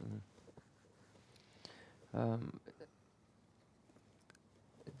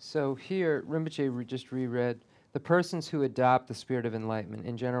So here, Rinpoche just reread, the persons who adopt the spirit of enlightenment,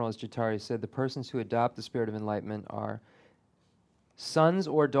 in general, as Jatari said, the persons who adopt the spirit of enlightenment are sons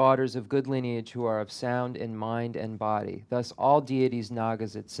or daughters of good lineage who are of sound in mind and body, thus all deities,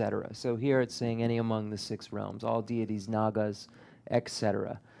 nagas, etc. So here it's saying any among the 6 realms, all deities, nagas,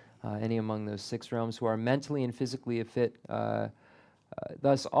 etc. Any among those 6 realms who are mentally and physically fit,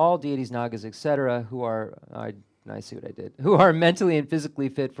 thus all deities, nagas, etc., who are, I see what I did, who are mentally and physically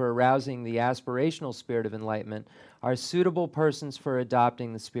fit for arousing the aspirational spirit of enlightenment, are suitable persons for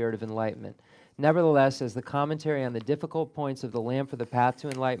adopting the spirit of enlightenment. Nevertheless, as the commentary on the difficult points of the Lamp for the Path to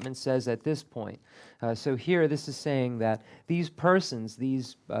Enlightenment says at this point, so here this is saying that these persons,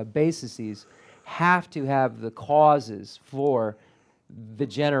 these bases, have to have the causes for the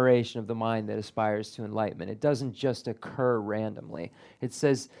generation of the mind that aspires to enlightenment. It doesn't just occur randomly. It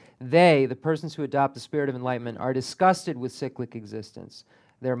says they, the persons who adopt the spirit of enlightenment, are disgusted with cyclic existence.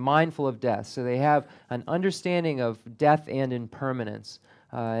 They're mindful of death. So they have an understanding of death and impermanence,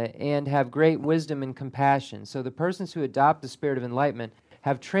 and have great wisdom and compassion. So the persons who adopt the spirit of enlightenment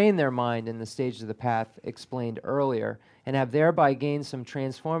have trained their mind in the stages of the path explained earlier, and have thereby gained some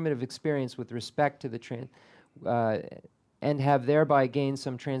transformative experience with respect to the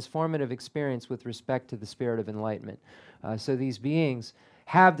spirit of enlightenment. So these beings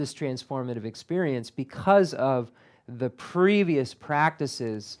have this transformative experience because of the previous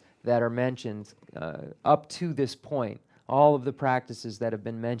practices that are mentioned up to this point. All of the practices that have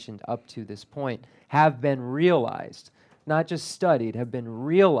been mentioned up to this point have been realized, not just studied, have been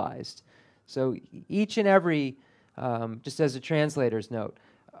realized. So each and every, just as a translator's note,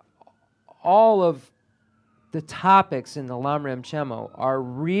 all of the topics in the Lamrim Chenmo are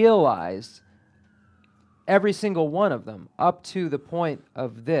realized, every single one of them, up to the point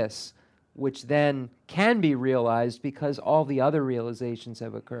of this, which then can be realized because all the other realizations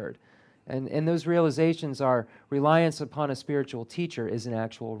have occurred. And those realizations are reliance upon a spiritual teacher is an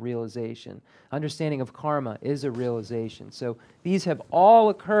actual realization. Understanding of karma is a realization. So these have all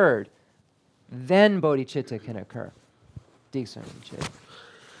occurred, then bodhicitta can occur.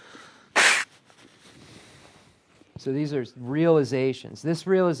 So these are realizations. This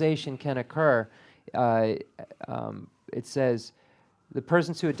realization can occur. It says, the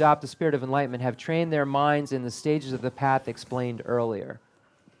persons who adopt the spirit of enlightenment have trained their minds in the stages of the path explained earlier.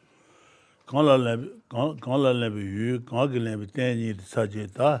 So now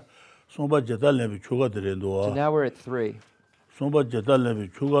we're at 3.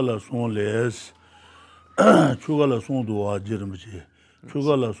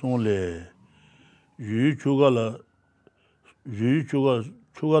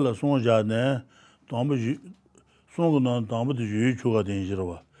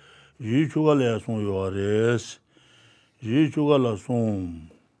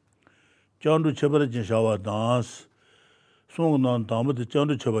 Chandu chebara jin shawa dans, song nan dambu de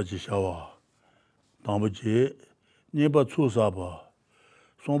chandu cheba ji shawa. Dambu ji, nipa tsu saba,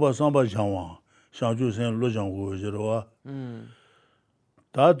 songba samba jangwa, shangju sen lo janggu jirwa.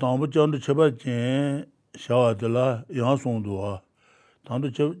 Da dambu chandu cheba jin shawa de la yang song duwa.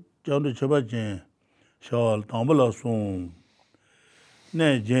 Chandu cheba jin shawa dambu la song.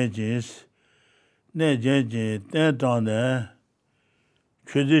 Ne jen jin, ten tang ne,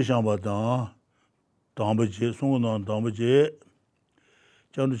 Chözi shamba dang, dambaji, songu nang dambaji,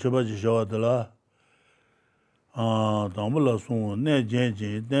 chandu chebaji shawa dala, dambala songu, ne jen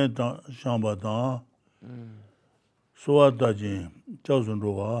jin, ten shamba dang, suwa da jin, chao sun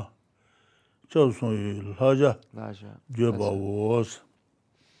ruwa, chao sun yu laja, jeba wos.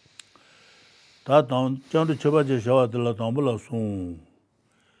 Da chandu chebaji shawa dala, dambala songu,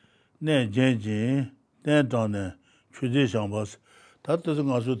 ne jen jin, ten tang ne, chözi shamba 다트스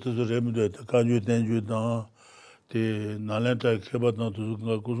가서 뜻을 레미도 간주 된주다 데 나란타 케바다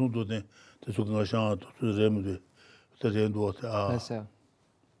두가 고송도 된 뜻을 샤 뜻을 레미도 뜻엔도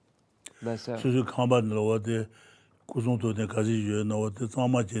맞아 수수 칸바는 어디 고송도 된 가지 유나 어디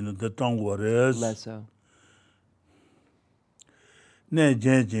상마지는 데 땅고레스 맞아 네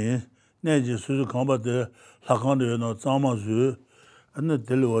제제 네지 수수 칸바데 사칸도는 상마주 안에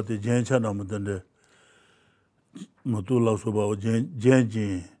들어오데 괜찮아면데 Matula Suba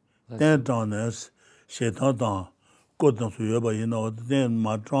Jenjin, then Donis, Shetan, Godan Suyaba, then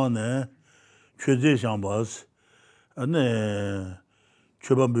Matrone, Chözi Shambas, and then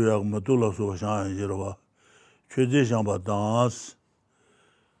Chubambuak Matula Suba Shan Jirova, Chözi Shamba dance,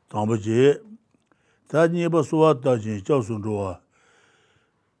 Tambaji, that neighbor Suatajin, Josun Roa.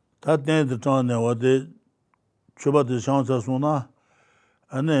 That then the town what they Chuba de Shansa Suna,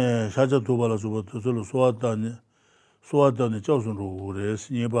 and then Shaja Tubala Suba to Suatan. 소화단의 저순으로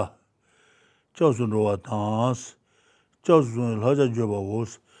스니바 저순으로 다스 저순을 하자 줘봐고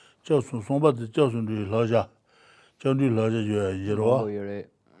저순 송바의 저순을 하자 전을 하자 줘야 이러와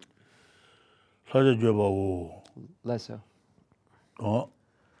하자 줘봐고 레서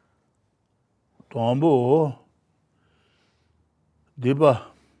동부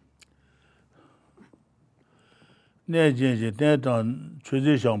디바 내진지 대단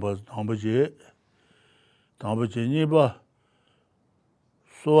최대 상바 당부지 담부지 니바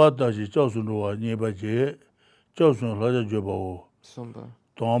소와다지 저순로와 니바지 저순 하자 줘봐고 somba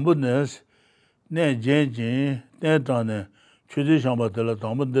담부네스 내진지 대단의 최대 상바들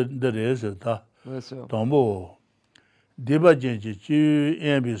담부들에서다 담부 디바진지 주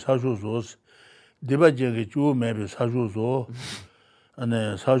엠비 사수소스 디바진게 주 맵이 사수소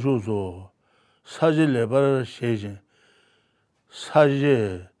안에 사수소 사질 레버 셰진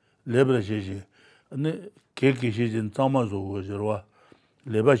사질 레버 셰진 안에 계기 시즌 담아서 오저와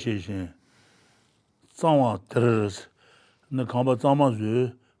leba sheshin zangwa terrorist ne kamba zangma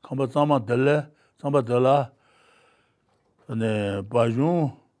zu kamba zangma dele zangba dela ne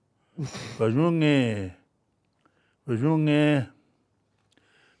bajun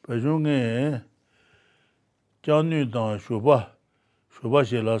jannu dan shoba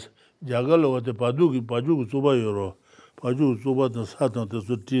shelas jagal wate baju soba yoro baju soba dan satan de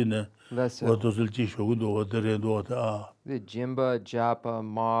sutine wato sulchi shogudo wate rendo wate the Jimba, Japa,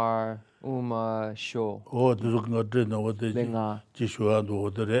 Mar, Uma, Sho. Oh, this is not wate ji shoando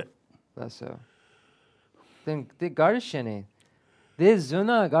wate re. That's so. Then the Garshene. This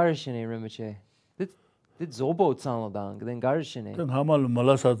Zuna Garshene Rinpoche. Did Zobo Tsanodang, then Garshene. Then Hamal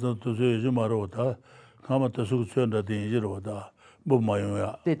Malasa to Zimarota, Hamata Sunda de Jirota,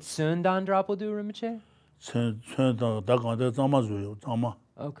 Bumayoya. Did Sundan Drapo do Rinpoche? Sundan Dagan Zamazu, Tama.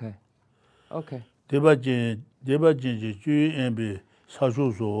 Okay. Debajin Ju MB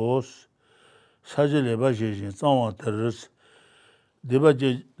Saju Sos, Sajile Bajin, Zawan Terrace,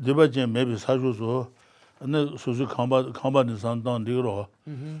 Debajin maybe Saju So. 네 소수 칸바는 산단 디로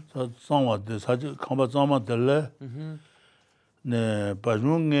상와데 사지 칸바 자마 될래 네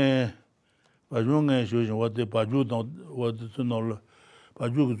바중에 조진 와데 바주도 와데 스놀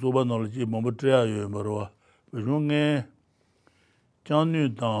바주 조바놀지 몸버트야요 머로 바중에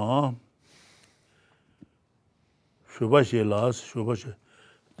장뉴다 쇼바시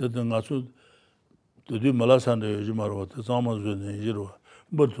데든가수 드디 말아산데 요즘 말로 자마즈네 이로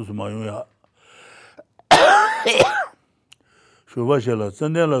버투스 마요야 쇼바실라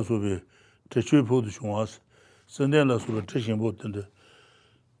선대라 소비 대취포도 중화스 선대라 소비 대신보 된데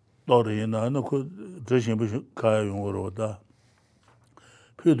너리나 그 대신보 가야 용어로다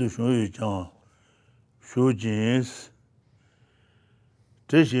표도 중요히 장 쇼진스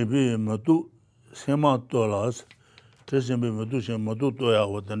대신비 모두 세마 돌아스 대신비 모두 도야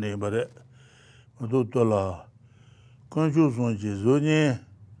오던데 말에 모두 돌아 건조선지 존이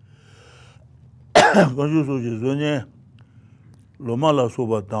건조소지 존이 로마라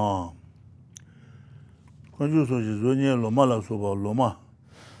소바당 건조소지 존이 로마라 소바 로마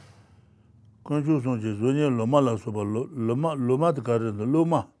건조소지 존이 로마라 소바 로마드 가르는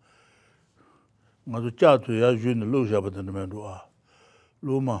로마 맞아 짜투야 준 로샤바든 면도아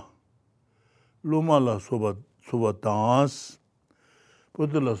로마라 소바당스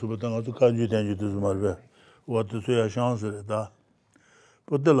포들라 소바당스 간주 된주도 말베 와트소야 샹스다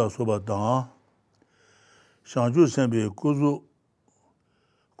포들라 소바당 상주 선배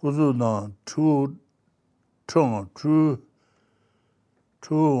구주나 추원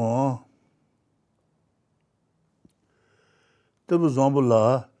대부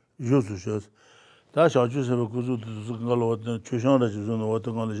전부라 요수셔 다 상주 선배 구주도 그걸 어떤 최상의 지수는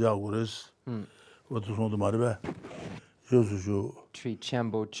어떤 거는 자고레스 어떤 손도 말해 요수셔 트리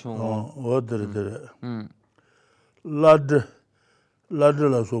쳔보 총 어들들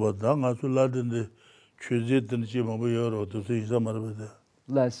라드라 소바다 가서 라드인데 최제든 지금 뭐 여러 도서 이사 말하거든.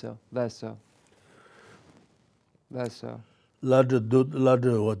 Less so. 라드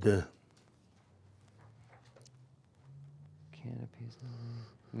what Canopies.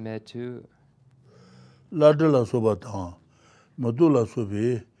 Metu. 라드라 소바다. 모두라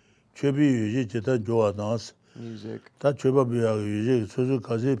소비 최비 유지 제단 좋아다스. Music. 다 최바비야 유지 소소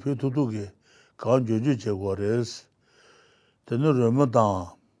가지 표도도게 간 조주 제거레스. 되는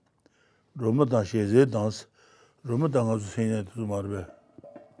로마단 시제 danse 로마단 가서 생년도 말베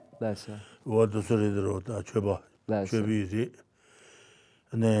Less so. 와도 소리들어 다 쳐봐 쳐비지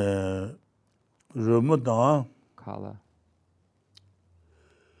네 로마단 Kala.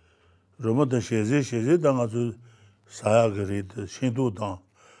 로마단 시제 당가서 사야그리드 신도단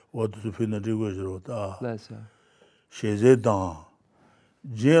와도 피나지고 저러다 Less so. 시제단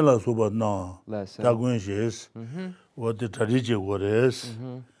제라 소바나 Less so. 다군시스 와도 다리지 거레스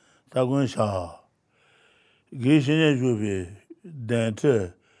다군샤 게신의 주비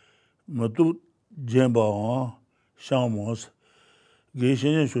덴트 모두 젠바 샤모스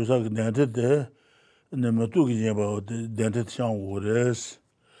게신의 조사 덴트데 네 모두 젠바 덴트 샤모레스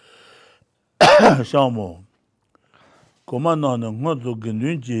샤모 고만나는 것도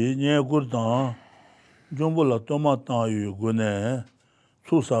근ün지 녀고다 정보라 토마타 유고네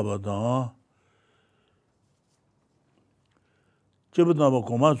수사바다 제부터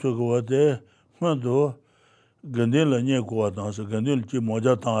고만 소고데 뭐도 근딜 녀고다서 근딜 지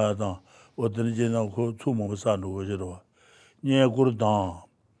모자 타야다 어든지나 그 추모 산도 거지로 녀고다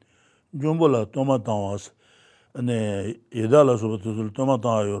정보라 토마타 와서 네 예달아서부터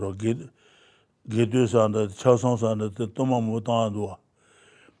토마타 요로 게드산다 차성산다 토마 못한도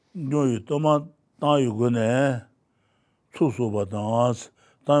요이 토마타 유고네 Tsusuba dance,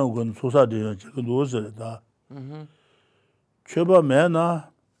 Tangun Susadi, Chikundusa, Cheba Mena,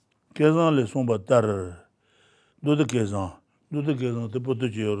 Kazan le Somba Terror, do the Kazan, the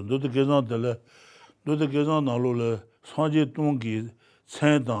Potager, do the Kazan Tele, do the Kazan Alula, Sanji Tungi,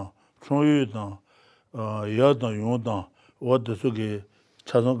 Santan, Troyutan, Yatan Yontan, what the Suki,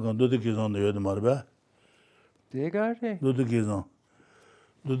 Chazan, do the Kazan the Yodamarba, do the Kazan.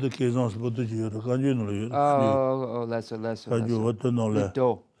 Do the Kazan's Potager, Kanjun. Oh, lesser. What the Nola?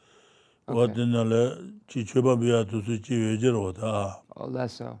 What the Nola? Chichuba Bia to Suchi Jerota. Oh,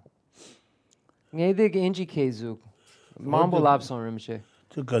 lesser. Ngedig Inji Kezu. Mambo Lobsang Rinpoche.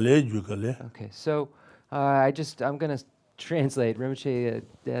 Okay, so I'm going to translate. Rinpoche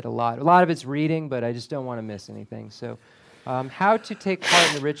did a lot of it's reading, but I just don't want to miss anything. So, how to take part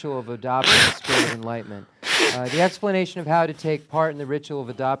in the ritual of adopting the spirit of enlightenment. The explanation of how to take part in the ritual of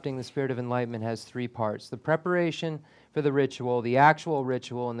adopting the spirit of enlightenment has three parts: the preparation for the ritual, the actual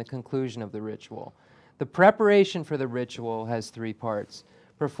ritual, and the conclusion of the ritual. The preparation for the ritual has three parts: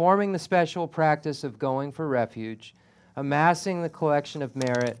 performing the special practice of going for refuge, amassing the collection of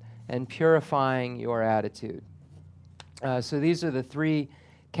merit, and purifying your attitude. So these are the three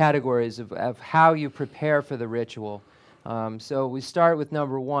categories of how you prepare for the ritual. So we start with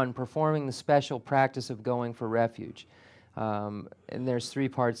number one, performing the special practice of going for refuge. And there's three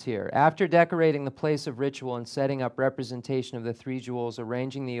parts here. After decorating the place of ritual and setting up representation of the three jewels,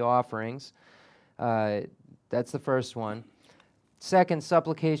 arranging the offerings, that's the first one. Second,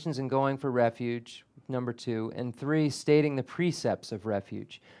 supplications and going for refuge, number two. And three, stating the precepts of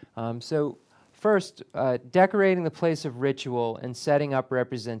refuge. So first, decorating the place of ritual and setting up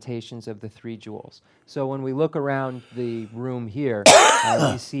representations of the three jewels. So when we look around the room here,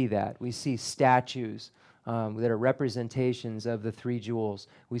 we see that. We see statues that are representations of the three jewels.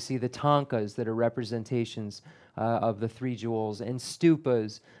 We see the tankas that are representations of the three jewels, and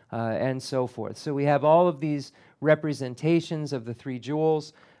stupas, and so forth. So we have all of these representations of the three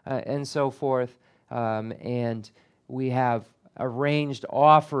jewels, and so forth, and we have arranged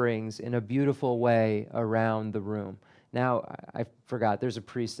offerings in a beautiful way around the room. Now, I forgot, there's a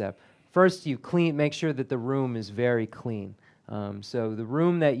precept. First, you make sure that the room is very clean. So the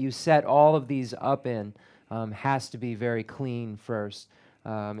room that you set all of these up in has to be very clean first,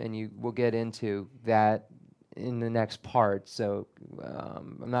 and we'll get into that in the next part, so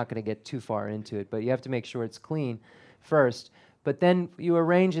I'm not going to get too far into it, but you have to make sure it's clean first. But then you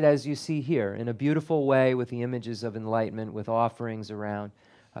arrange it as you see here, in a beautiful way with the images of enlightenment, with offerings around,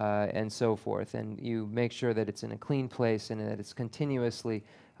 and so forth. And you make sure that it's in a clean place and that it's continuously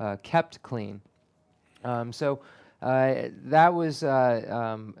kept clean. So that was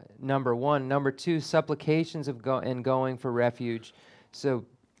number one. Number two, supplications of going for refuge. So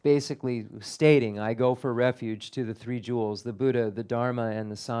basically stating, I go for refuge to the three jewels, the Buddha, the Dharma,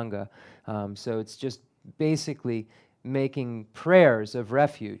 and the Sangha. So it's just basically making prayers of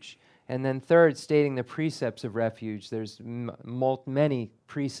refuge. And then third, stating the precepts of refuge. There's many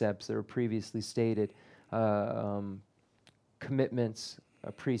precepts that were previously stated, commitments,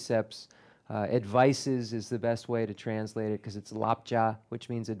 precepts, advices is the best way to translate it, because it's lapja, which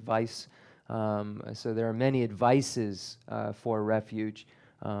means advice. So there are many advices for refuge.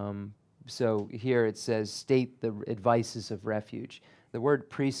 So here it says, state the advices of refuge. The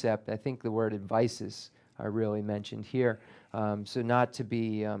word precept, I think the word advices are really mentioned here. So not to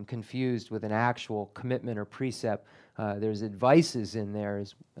be confused with an actual commitment or precept. There's advices in there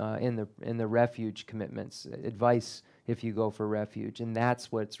in the refuge commitments. Advice if you go for refuge, and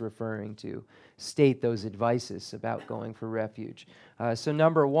that's what it's referring to. State those advices about going for refuge. So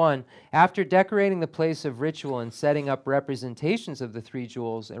number one, after decorating the place of ritual and setting up representations of the three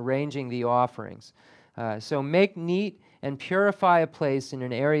jewels, arranging the offerings. So make neat and purify a place in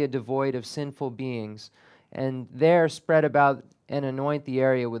an area devoid of sinful beings, and there spread about and anoint the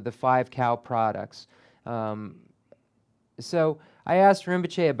area with the 5 cow products. So I asked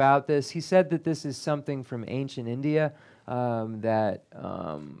Rinpoche about this. He said that this is something from ancient India that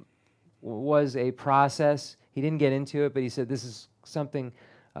was a process. He didn't get into it, but he said this is something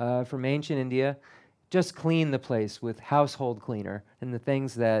from ancient India. Just clean the place with household cleaner and the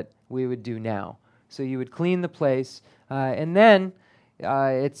things that we would do now. So you would clean the place, and then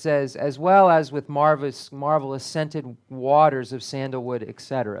it says, as well as with marvelous scented waters of sandalwood,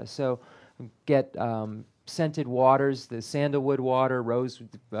 etc. So get scented waters, the sandalwood water, rose,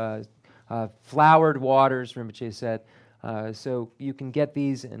 flowered waters, Rinpoche said. So you can get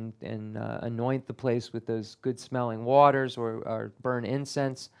these and anoint the place with those good-smelling waters, or burn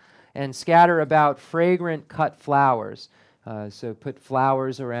incense, and scatter about fragrant cut flowers. So put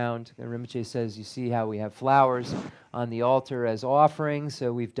flowers around. And Rinpoche says, you see how we have flowers on the altar as offerings.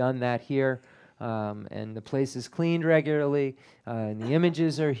 So we've done that here. And the place is cleaned regularly, and the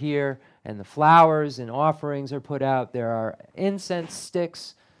images are here, and the flowers and offerings are put out. There are incense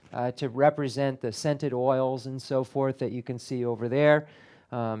sticks to represent the scented oils and so forth that you can see over there.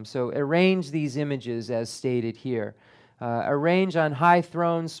 So arrange these images as stated here. Arrange on high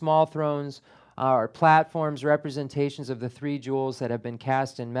thrones, small thrones, or platforms, representations of the 3 jewels that have been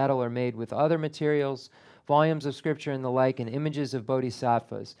cast in metal or made with other materials, volumes of scripture and the like, and images of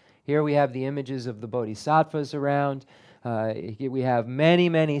bodhisattvas. Here we have the images of the bodhisattvas around. We have many,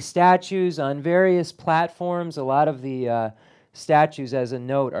 many statues on various platforms. A lot of the statues, as a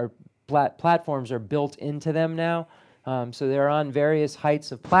note, are platforms are built into them now. So they're on various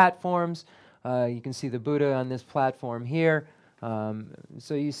heights of platforms. You can see the Buddha on this platform here.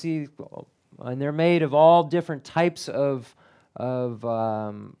 So you see, and they're made of all different types of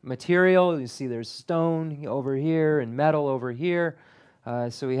material. You see there's stone over here and metal over here.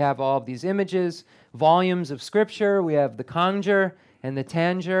 So we have all of these images, volumes of scripture. We have the Kangjur and the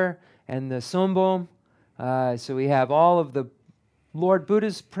Tanjur and the Sumbum. So we have all of the Lord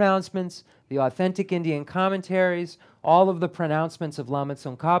Buddha's pronouncements, the authentic Indian commentaries, all of the pronouncements of Lama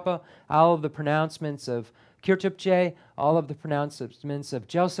Tsongkhapa, all of the pronouncements of Kirtupje, all of the pronouncements of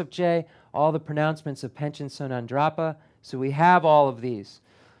Joseph J, all the pronouncements of Panchen Sonandrapa. So we have all of these.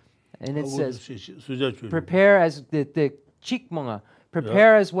 And it says, prepare as the Chikmunga,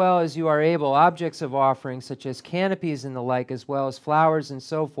 prepare as well as you are able objects of offering, such as canopies and the like, as well as flowers and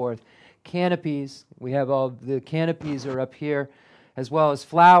so forth. Canopies, we have all the canopies are up here, as well as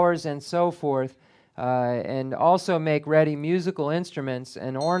flowers and so forth. And also make ready musical instruments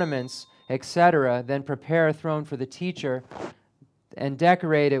and ornaments, etc. Then prepare a throne for the teacher and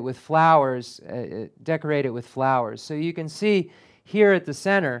decorate it with flowers. So you can see here at the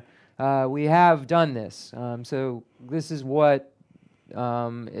center, we have done this. So this is what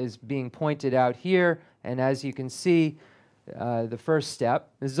is being pointed out here, and as you can see, the first step.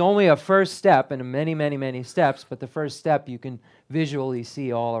 This is only a first step in many, many, many steps, but the first step you can visually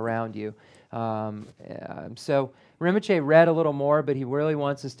see all around you. So Rinpoche read a little more, but he really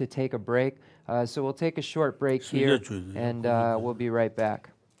wants us to take a break. So we'll take a short break here, and we'll be right back.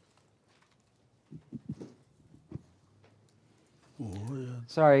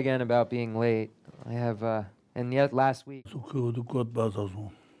 Sorry again about being late. I have... and yet last week.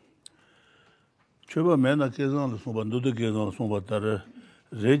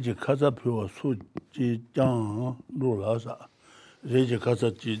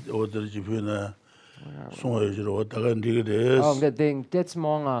 Oh, the thing.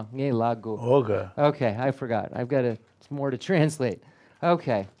 Okay, I forgot. I've got more to translate.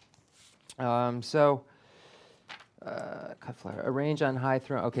 Okay. So. Arrange on high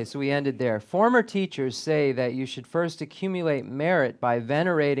throne. Okay, so we ended there. Former teachers say that you should first accumulate merit by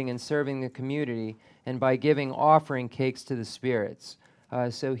venerating and serving the community and by giving offering cakes to the spirits.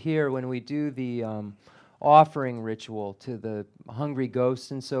 So here, when we do the offering ritual to the hungry ghosts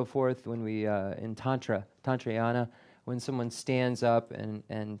and so forth, when we, in Tantrayana, when someone stands up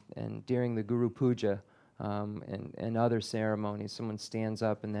and during the Guru Puja and other ceremonies, someone stands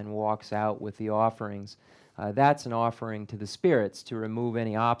up and then walks out with the offerings. That's an offering to the spirits to remove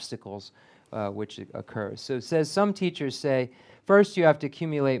any obstacles which occur. So it says, some teachers say, first you have to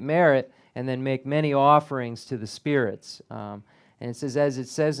accumulate merit and then make many offerings to the spirits. And it says, as it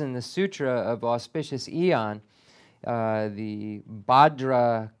says in the Sutra of Auspicious Eon, the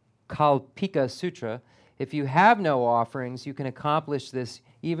Bhadra Kalpika Sutra, if you have no offerings, you can accomplish this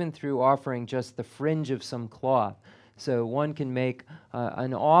even through offering just the fringe of some cloth. So one can make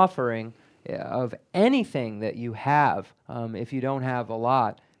an offering of anything that you have, if you don't have a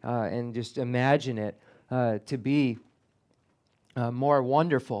lot, and just imagine it to be more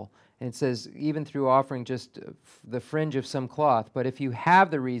wonderful. And it says, even through offering just the fringe of some cloth. But if you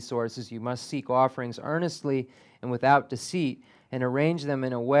have the resources, you must seek offerings earnestly and without deceit, and arrange them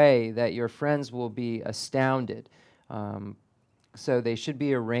in a way that your friends will be astounded. So they should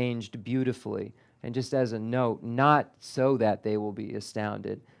be arranged beautifully. And just as a note, not so that they will be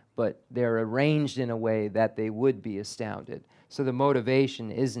astounded, but they're arranged in a way that they would be astounded. So the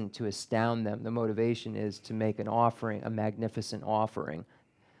motivation isn't to astound them. The motivation is to make an offering, a magnificent offering.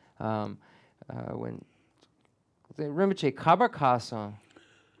 When the Rinpoche Kabakasa.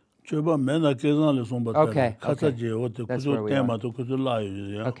 Okay. That's where we are.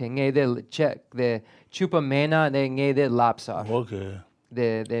 Okay. Ngay de check the chupa mena de ngay de lapsa. Okay.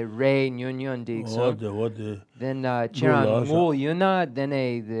 The Ray Nyun Dig. So then Chiran Mul Yuna, then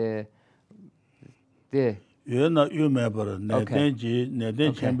the Yuna Yumeber, Nedenji,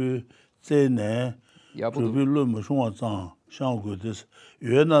 Neden Chambu, Zene, 주비 룸 송화장 상고です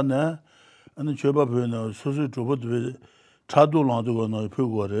原来呢 안 줘봐보는 소소 줘봐도 차도랑도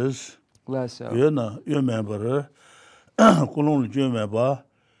표고res Less so. 原来原来버를 꿀롱을 줘봐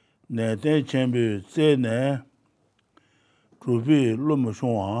내대 챔비 제네 주비 룸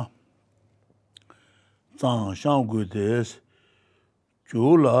송화 장 상고です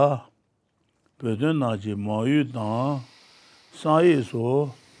주라 베드나지 마유당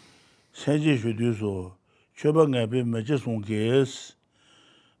사이소 세지슈디소 최방에비 매제송게스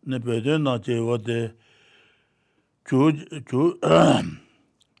네 베드나지 와데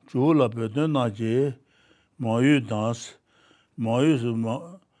주라 베드나지 마유당스 마유스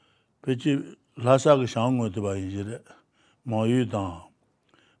베지 라사가 상고도 봐 이제 마유당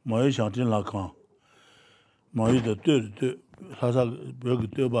마유 상진 라칸 마유도 뚜 라사 벽이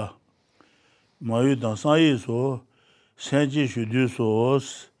봐 마유당 사이소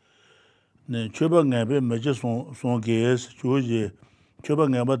세지슈디소스 네 최방에비 매제송게스 조지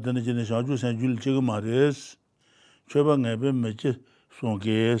최방에바 되는 샤주 생줄 지금 말레스 최방에비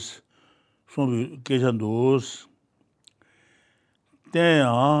매제송게스 송 계산도스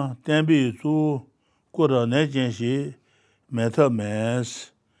때야 땡비주过了那件事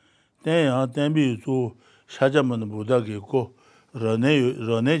메타메스 때야 땡비주 샤자만 못하겠고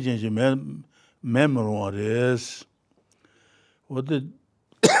러네件事 메모리스 어디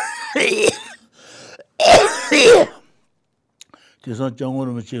대선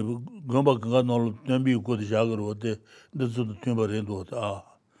정원을 제 건박가 놀 땡비 고도 작으로 어때 늦어도 템버랜도 아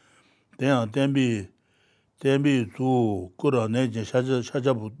대야 땡비 주 그러네 이제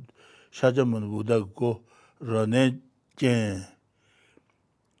샤자만 못하고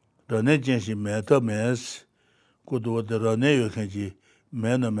러네젠시 메타메스 고도 러네 요kan지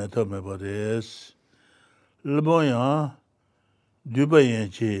메타메버레스 일본야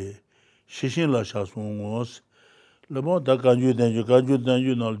두바이엔지 시신라 샤송오스 일본 다 간주된주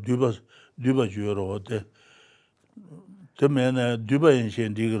날 두바 주요로 어때 때문에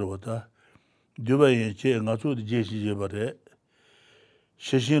두바이엔시 디그로다 두바이엔지 가서도 제시제 바래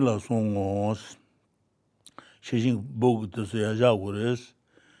시신라 송오스 시신 보고도서 야자고레스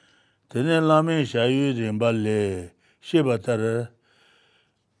되는 라면 샤유 림발레 시바타르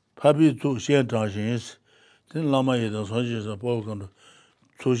파비투 시엔장신스 된 라마에도 소지에서 보고는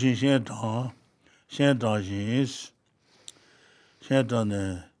조신 시엔장신스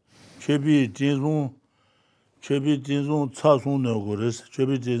시엔장네 최비 진송 차송는 거레스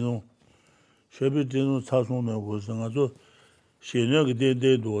최비 진송 차송는 거서 가서 신여게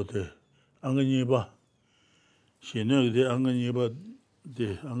대대도데 안근이봐 신여게 안근이봐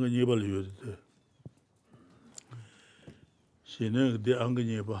데 안근이발 요데 신여게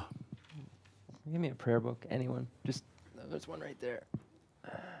안근이봐. Give me a prayer book, anyone. Just there's one right there.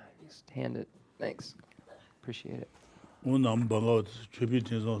 Just hand it. Thanks. Appreciate it. 오늘 안 방어 최비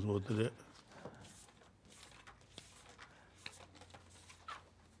진송서 어때?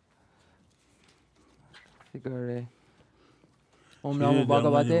 Figure. Om Namo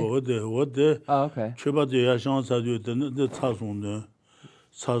Bhagavate. 어때? Oh, okay. 최바데 야상사도 되는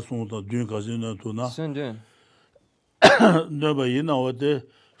차송도 듄가지는 도나. Sundun. 너가 이나오데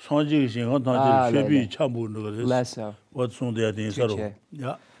손지기 신경 단지 최비 참부는 거를. Less so. what sonde 된 서로.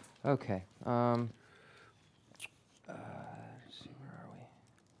 야. Okay. Let's see, where are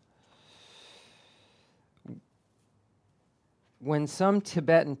we? When some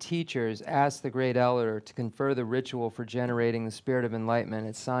Tibetan teachers asked the Great Elder to confer the ritual for generating the spirit of enlightenment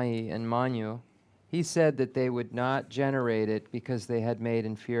at Sai and Manyu, he said that they would not generate it because they had made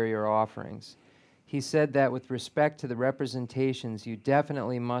inferior offerings. He said that with respect to the representations, you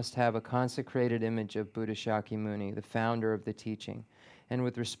definitely must have a consecrated image of Buddha Shakyamuni, the founder of the teaching. And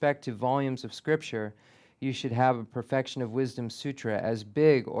with respect to volumes of scripture, you should have a Perfection of Wisdom Sutra as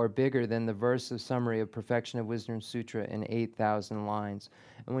big or bigger than the verse of summary of Perfection of Wisdom Sutra in 8,000 lines.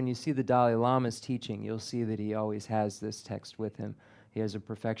 And when you see the Dalai Lama's teaching, you'll see that he always has this text with him. He has a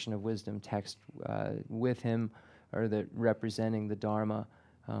Perfection of Wisdom text with him, or that representing the Dharma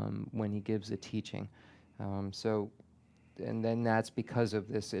when he gives a teaching. And then that's because of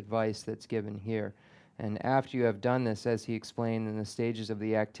this advice that's given here. And after you have done this, as he explained in the stages of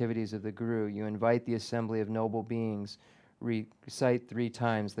the activities of the Guru, you invite the assembly of noble beings, recite 3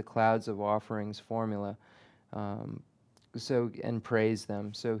 times the clouds of offerings formula, and praise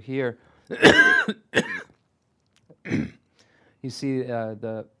them. So here, you see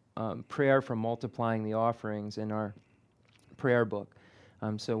the prayer for multiplying the offerings in our prayer book.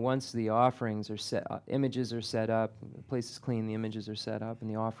 So once the offerings are set, images are set up, the place is clean, the images are set up, and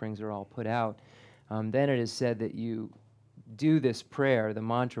the offerings are all put out, then it is said that you do this prayer, the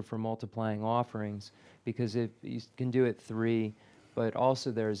mantra for multiplying offerings, because if you can do it 3, but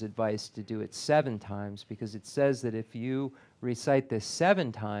also there's advice to do it 7 times, because it says that if you recite this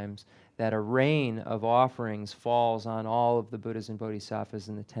 7 times, that a rain of offerings falls on all of the Buddhas and Bodhisattvas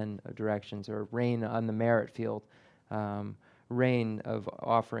in the 10 directions, or rain on the merit field. Rain of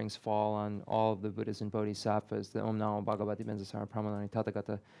offerings fall on all of the Buddhas and Bodhisattvas. The Om Namo Bhagavati Benzasara Pramalani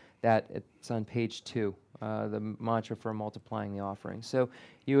Tathagata, that it's on page 2, the mantra for multiplying the offerings. So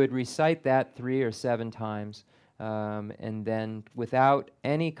you would recite that 3 or 7 times, and then without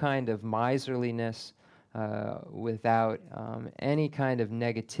any kind of miserliness, without any kind of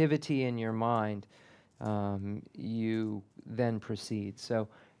negativity in your mind, you then proceed. So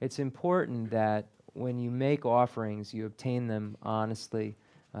it's important that when you make offerings, you obtain them honestly.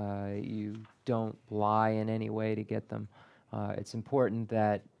 You don't lie in any way to get them. It's important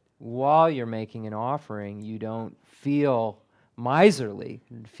that while you're making an offering, you don't feel miserly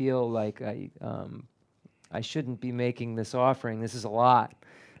and feel like I shouldn't be making this offering. This is a lot.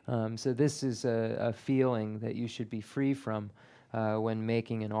 So this is a feeling that you should be free from when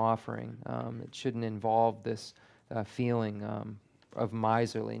making an offering. It shouldn't involve this feeling of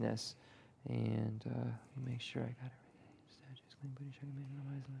miserliness. And let me make sure I got everything.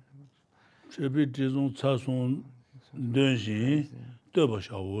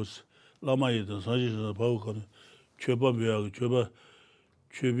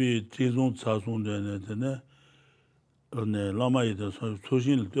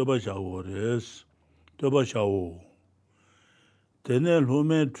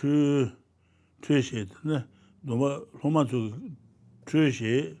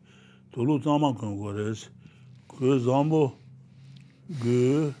 Dolu zaman kongores, gu zambo,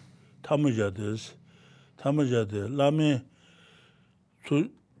 gu tamajades, lame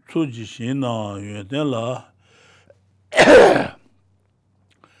tsuji shina yueden la,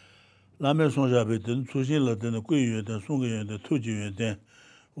 lame sonjabeten, tsujin la den, gui yueden, songa yueden, tuji yueden,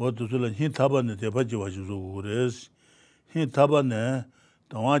 wadu zula hin tabane debaji wajizo gores, hin tabane,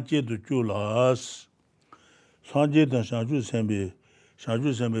 dangwa jedu julas, sanje dan shanju sembi,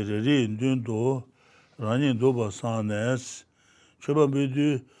 Shaju sembe re ndundo ranin doba sanes choba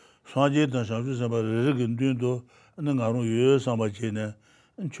bedu sanje dan shaju sembe re ndundo nangaro yo samba chene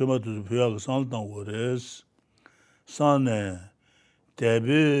choba du pya san dan wores sane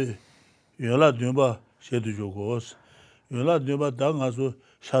debi yola dumba shedu jogos yola dumba danga so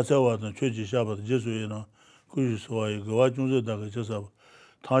shachawa dan choji shaba jesu yana kuju soai gwa junze da ga chasa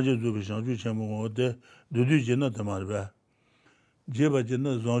taje du shaju chemo de dudu jena de marba Jeba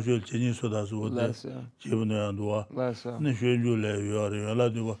jina zongshul chenyin sodasu wode, jeba noyanduwa. Ni shuenju le yuwaare, yuwaala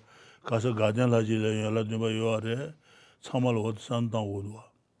dunba, kasa gajan laji le yuwaala dunba yuwaare, tsamal wode santang wodwa.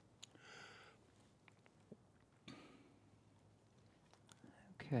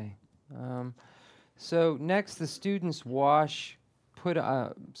 Okay. So next, the students wash,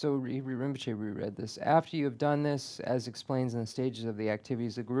 so Rinpoche reread this. After you have done this, as explains in the stages of the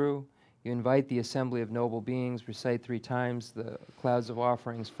activities of Guru, you invite the assembly of noble beings, recite 3 times the clouds of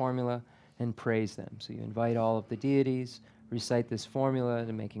offerings formula, and praise them. So you invite all of the deities, recite this formula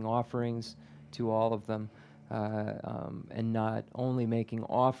to making offerings to all of them, and not only making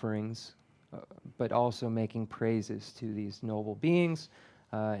offerings, but also making praises to these noble beings.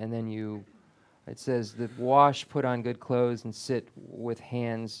 And then it says that wash, put on good clothes, and sit with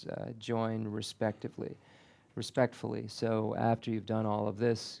hands joined respectfully. So after you've done all of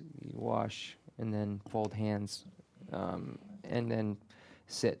this, you wash and then fold hands and then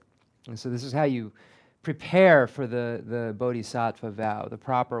sit. And so this is how you prepare for the Bodhisattva vow, the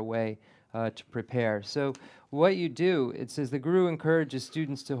proper way to prepare. So what you do, it says the Guru encourages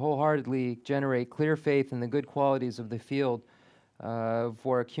students to wholeheartedly generate clear faith in the good qualities of the field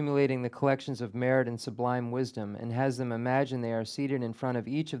for accumulating the collections of merit and sublime wisdom, and has them imagine they are seated in front of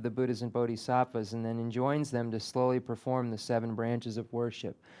each of the Buddhas and Bodhisattvas, and then enjoins them to slowly perform the 7 branches of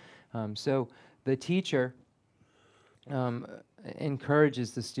worship. So the teacher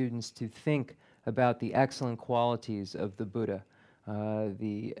encourages the students to think about the excellent qualities of the Buddha,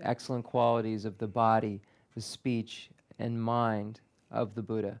 the excellent qualities of the body, the speech, and mind of the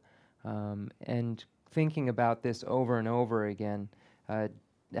Buddha, and thinking about this over and over again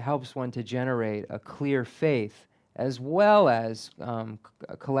helps one to generate a clear faith, as well as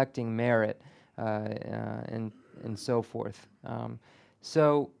collecting merit and so forth.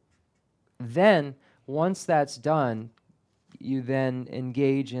 So then, once that's done, you then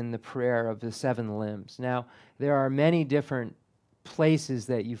engage in the prayer of the 7 limbs. Now, there are many different places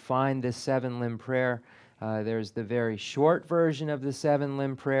that you find this 7-limb prayer. There's the very short version of the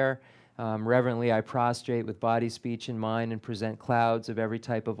 7-limb prayer, Reverently I prostrate with body, speech, and mind and present clouds of every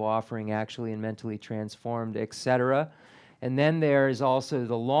type of offering, actually and mentally transformed, etc. And then there is also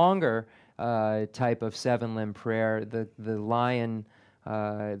the longer type of seven-limb prayer, the lion,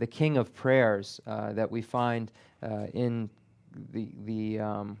 the king of prayers that we find in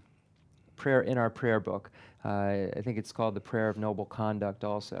the prayer in our prayer book. I think it's called the Prayer of Noble Conduct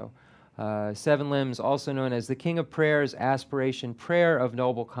also. Seven limbs, also known as the King of Prayers, Aspiration, Prayer of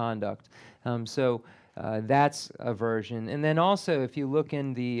Noble Conduct. So that's a version. And then also, if you look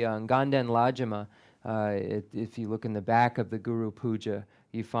in the Ganden Lajama, if you look in the back of the Guru Puja,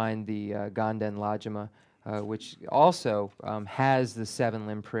 you find the Ganden Lajama, which also has the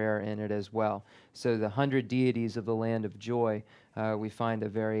seven-limb prayer in it as well. So the 100 deities of the land of joy, we find a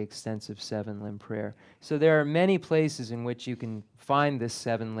very extensive seven-limb prayer. So there are many places in which you can find this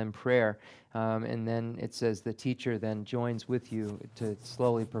seven-limb prayer, and then it says the teacher then joins with you to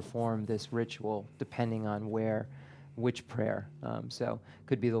slowly perform this ritual depending on which prayer. So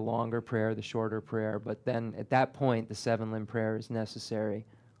could be the longer prayer, the shorter prayer, but then at that point the seven-limb prayer is necessary.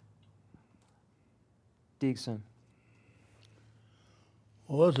 Dixon.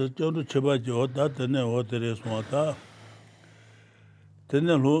 What's the Jodu Chibajo, that the name what there is one that? Then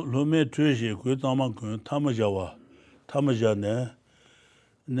the Lume Trishi, Quitamakun, Tamajawa, Tamajane,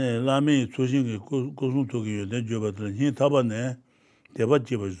 Ne Lami, Tushing, Kusun to you, then Jubat, Hin Tabane,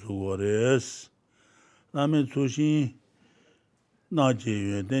 Debajiba Zuores, Lami Tushi,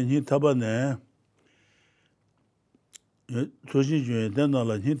 Naji, then Hin Tabane, Tushi, then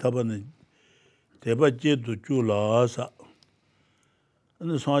Hin Tabane. Deba jedu ju la sa.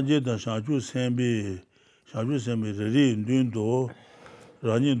 Ane sanje dan shanju senbi riri ndun do,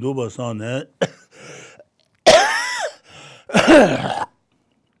 ranyi do ba san ne.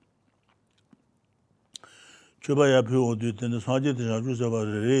 Choba ya pyo odu tene sanje dan shanju senbi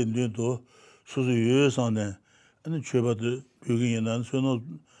riri ndun do, susu yu san ne. Ane choba de pyugin yenan suno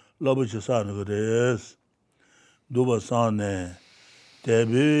labu chi sa ne gres. Do ba san ne.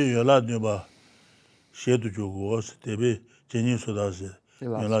 Debi yola nyuba. Shedu jugos, Debi, Jenin Sudasi,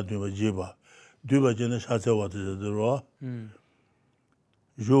 Yola Duba Jiba, Duba Jen Shatewa the Raw,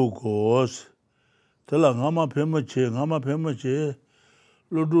 Jugos, Tela Hama Pemache,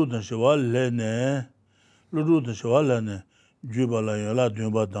 Ludu the Cheval Lene, Juba la Yola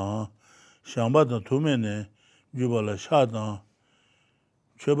Duba Dan, Shamba the Tumene, Juba la Shadan,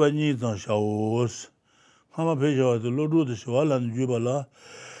 Chebani dan Shaos, Hama Peja, the Ludu the Cheval and Juba la.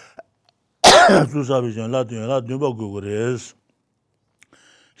 Susabijan la duba gugures.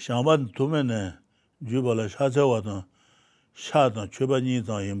 Shamban tumene, Jubala Shatawatan, Shatan, Chubani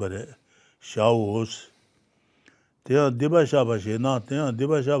dan Imbare, Shaos. They are Diba Shabashina, they are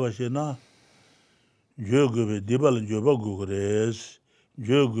Diba Shabashina, Jogube, Dibal and Juba gugures,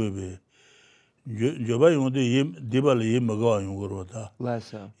 Jogube, Joba Yundi, Dibal Yimaga in Gurota,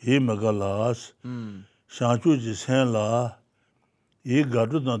 Lessa. Yimagalas, Shanchuji Senla,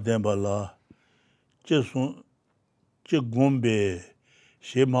 Yigadudan Dembala. Gombe,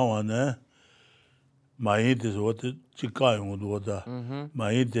 Shemawane, Maid is what Chikai would water.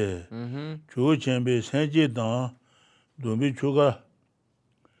 Maid, Chu Chambe, Sanji Dan, Dumbi Chuga,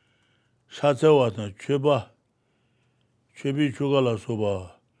 Shatawatan, Chuba, Chubi Chugala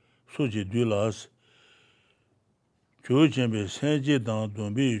Soba, Suji Dulas, Chu Chambe, Sanji Dan,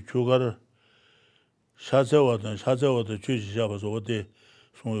 Dumbi Chugar, Shatawatan, Chuji Shabas, what they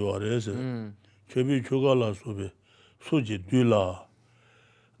son you are. Chebi Chugala Sube, Suji Dula,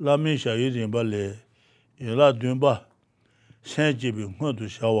 Lamisha Yidin Bale, Yola Dumba, Sanjibi, Huntu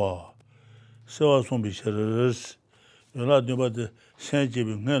Shawa, Sewa Sumbi Sheres, Yola Dumba de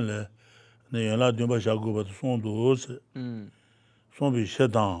Sanjibi Henle, Yola Dumba Shaguba Sondus, Sumbi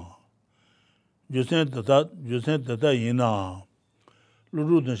Shedan, Jusen Tata Yina,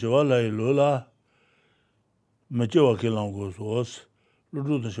 Lulu de Shavala Lula, Majewa Kilangos,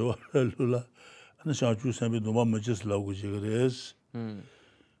 Lulu de Shavala Lula. And Shanchu Sambi Duma Majis Lagujigares.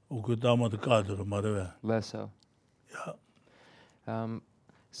 Ukutama the Kader, Marawa. Less so. Yeah.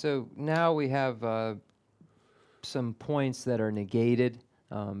 So now we have some points that are negated,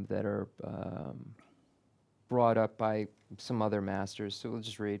 that are brought up by some other masters. So we'll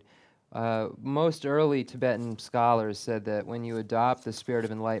just read. Most early Tibetan scholars said that when you adopt the spirit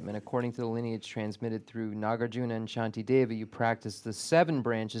of enlightenment, according to the lineage transmitted through Nagarjuna and Shantideva, you practice the 7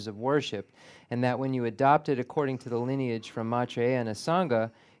 branches of worship, and that when you adopt it according to the lineage from Maitreya and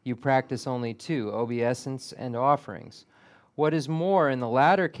Asanga, you practice only 2, obeisance and offerings. What is more, in the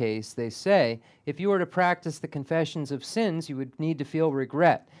latter case, they say, if you were to practice the confessions of sins, you would need to feel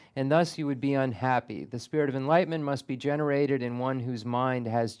regret, and thus you would be unhappy. The spirit of enlightenment must be generated in one whose mind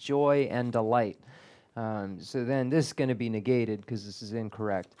has joy and delight. So then this is going to be negated because this is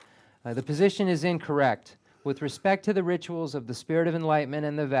incorrect. The position is incorrect. With respect to the rituals of the spirit of enlightenment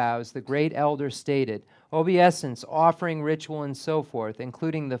and the vows, the great elder stated, obeisance, offering, ritual, and so forth,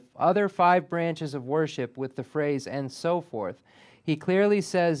 including the other 5 branches of worship with the phrase and so forth. He clearly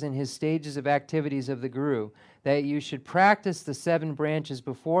says in his stages of activities of the Guru that you should practice the 7 branches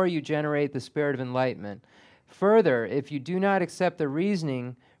before you generate the spirit of enlightenment. Further, if you do not accept the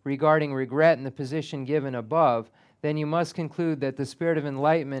reasoning regarding regret in the position given above, then you must conclude that the spirit of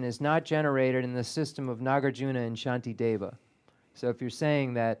enlightenment is not generated in the system of Nagarjuna and Shantideva. So if you're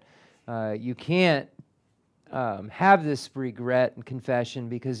saying that you can't have this regret and confession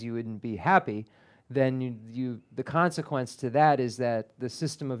because you wouldn't be happy, then the consequence to that is that the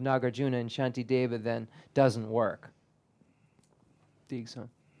system of Nagarjuna and Shantideva then doesn't work. Digson.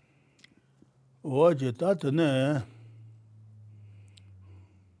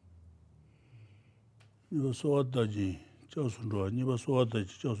 Niba soa daji, chao sunruwa, niba soa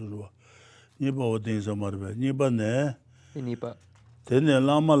daji, chao sunruwa. Niba wa dingsa marbe, niba ne. Niba. Tene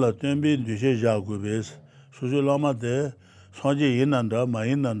lama la tuanbi dushe ja gubes. Susu lama de, sanji yinanda, ma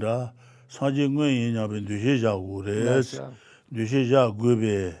yinanda, sanji nguen yinyabe dushe ja gures. Dushe ja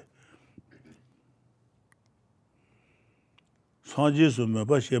gube. Sanji su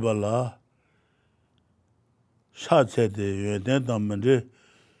meba sheba la, sha tse de yuen ten tammende,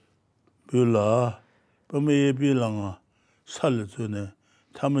 bula, Pamaye bilanga sal zune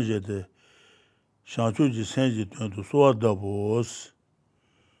tamajede shanchuji senji tundu suwa dabos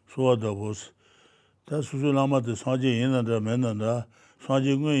ta susu lama de sanji yinanda menanda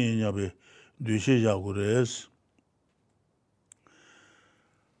sanji nguen yinyabe dushi jagures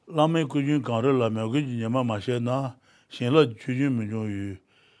lama kujun kanre lama kujun nyama mashe na shinla chujun minjun yu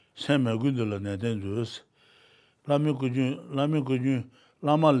sen me gundala neden jus lama kujun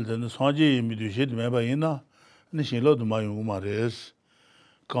Lama le sanji mi du shid me ba ina ni shin lo du ma yung ma res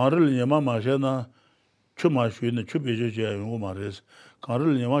kanril nyama ma sha na chu ma shu ne chu be je je yung ma res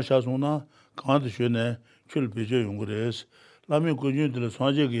kanril nyama sha su na kan de shu ne chul be je yung res la mi ku ju de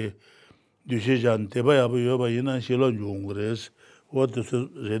sanji ge du shi jan te ba ya bu yo ba ina shi lo yung res wo de su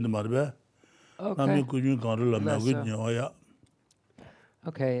ren mar ba la mi ku ju kanril la ma gu nyama ya.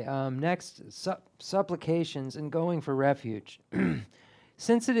 Okay, next, supplications and going for refuge.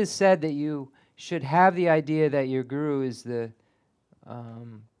 Since it is said that you should have the idea that your guru is the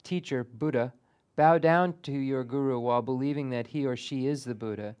teacher, Buddha, bow down to your guru while believing that he or she is the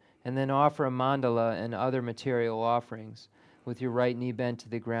Buddha, and then offer a mandala and other material offerings. With your right knee bent to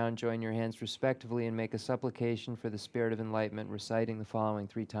the ground, join your hands respectively and make a supplication for the spirit of enlightenment, reciting the following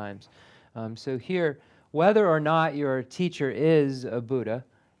 3 times. So here, whether or not your teacher is a Buddha,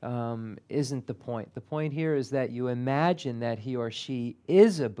 isn't the point. The point here is that you imagine that he or she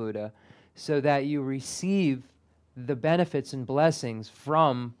is a Buddha so that you receive the benefits and blessings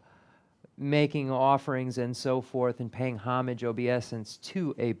from making offerings and so forth and paying homage, obeisance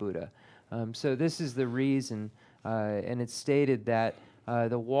to a Buddha. So this is the reason, and it's stated that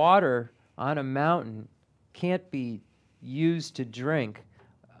the water on a mountain can't be used to drink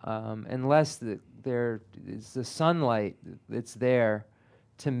unless there is the sunlight that's there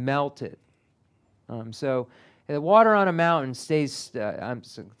to melt it. So the water on a mountain stays, the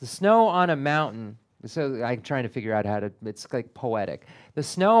snow on a mountain, so I'm trying to figure out how to, it's like poetic. The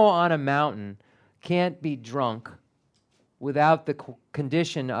snow on a mountain can't be drunk without the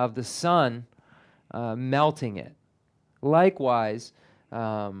condition of the sun melting it. Likewise,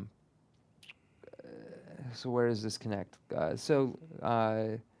 so where does this connect?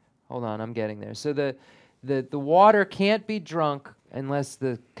 Hold on, I'm getting there. So the water can't be drunk unless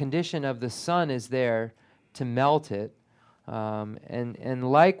the condition of the sun is there to melt it.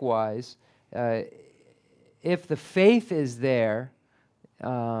 And likewise, if the faith is there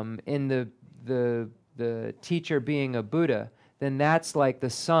in the teacher being a Buddha, then that's like the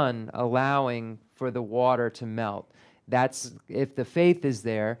sun allowing for the water to melt. That's, if the faith is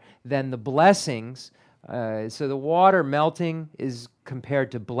there, then the blessings, so the water melting is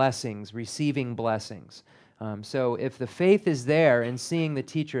compared to blessings, receiving blessings. So if the faith is there in seeing the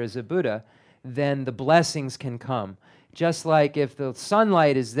teacher as a Buddha, then the blessings can come. Just like if the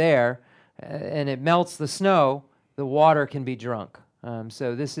sunlight is there and it melts the snow, the water can be drunk.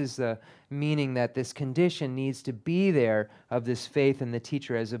 So this is the meaning that this condition needs to be there of this faith in the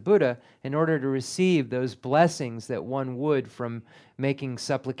teacher as a Buddha in order to receive those blessings that one would from making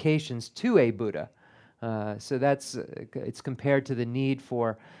supplications to a Buddha. So that's it's compared to the need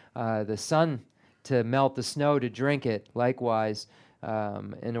for the sun to melt the snow to drink it. Likewise,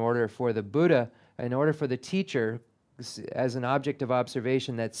 in order for the Buddha, in order for the teacher, as an object of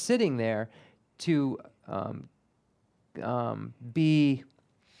observation that's sitting there, to be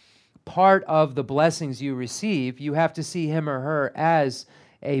part of the blessings you receive, you have to see him or her as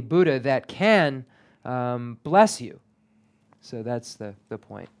a Buddha that can bless you. So that's the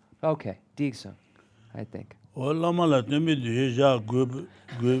point. Okay, Digsun, I think.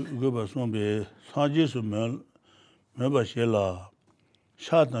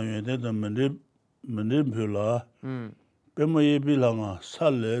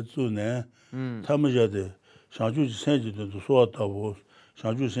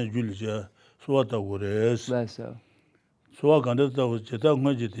 Less so. So ganda was jeta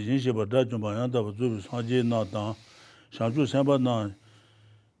ngji de jin she ba da jun ba yang da bu zu sa ji na da shang ju san ba na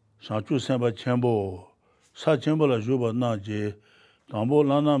shang ju san ba Chenmo sa Chenmo la ju ba na ji dang bo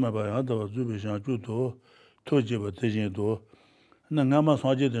la na ma ba yang da bu zu bi shang ju to to ji ba de jin do na nga ma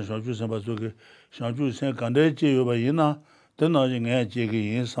sa ji de shang ju san ba zu ge shang ju san ganda ji yo ba yin na de na ji nga ji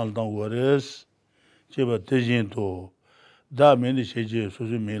ge yin san dang wo res ji ba de jin do da men de she ji su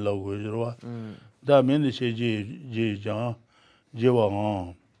su me la wo ji ro da men de she ji jang ji wa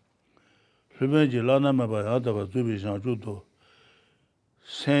ang su ben ji la na ma ba ya da ba zu bi shang ju do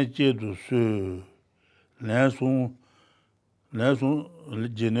san ji du su lan song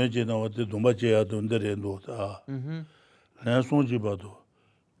ji ne ji na wa de dong ba ji ya dong de ren do da lan song ji ba do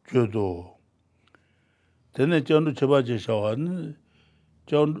ju do de ne jiang du che ba ji xiao an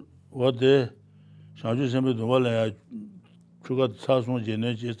jiang wa de shang ju sen bi dong ba la ya chu ga cha song ji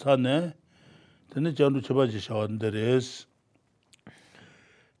ne ji cha ne tene jandu chebaji shawanderes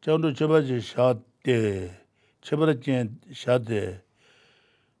jandu chebaji shade chebara jen shade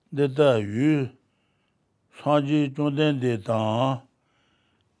deta yu sanji jonden de dan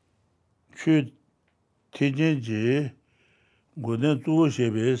chu tijinji goden tuwo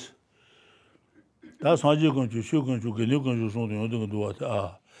shebes da sanji gonju shu gonju gene gonju son de de do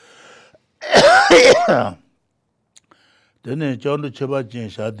ta tene jandu chebaji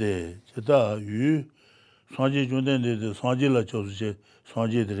shade cheta yu sanji jonden de sanji la chosu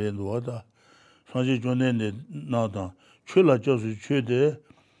sanji de ndo da sanji jonden de na da chu la chosu chu de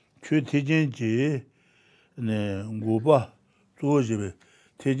chu tijinji ne ngoba tuwo jibe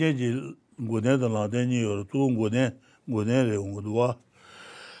tijinji ngoden da la de ni yo tu ngoden le ngodwa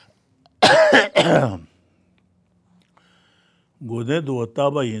ngoden do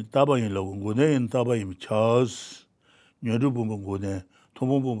taba yin la ngoden taba yin chas nyoru bumbu ngoden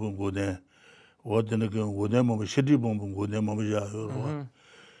tomo bumbu ngoden wodene ge ngoden mo shidi bumbu ngoden mo ja yo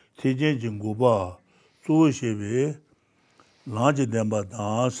tijinji ngoba tuwo jibe laji demba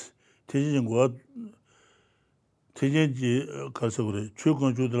das tijinji kaso kore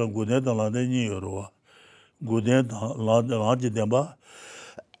chukon chudra ngoden da la de ni yo ngoden laji demba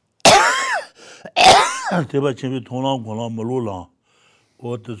teba chemi thonlang kolang mololang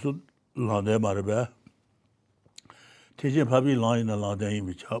o tesu lande marbe tijin pabi lang ina lande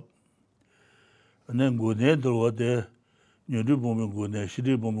imi chap ane ngoden dro de nyodu bomu ngoden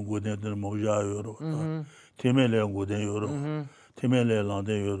shidi bomu ngoden de mo ja yo temele ngoden yo temele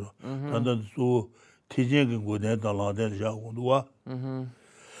lande yo tanda su tijin ngoden da lande ja gondwa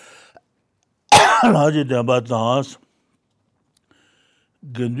laji demba dans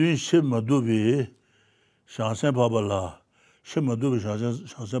gendun shemadubi Shansen Baba la, Shemadubi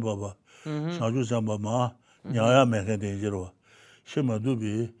Shansen Baba, Shanju Samba ma, Nyaya Meken Dejiro,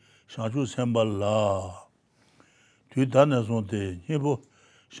 Shemadubi, Shanju Samba la, Tu Dana Zonte, Hibo,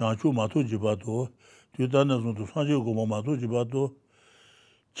 Shanju Matu Jibato, Tu Dana Zonte, Sanju Goma Matu Jibato,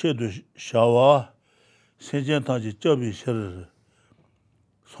 Chedu Shawa, Senjen Tanji Chabi Sher,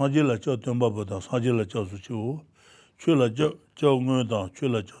 Sanji la Chao Tumba Boda, Sanji la Chao Suchu, Chula Chao Ngudan,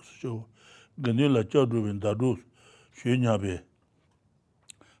 Chula Chao Suchu, Ganila Chodrubin Darus, Shunyabe,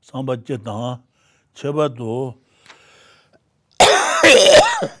 Samba Chetan, Chebato,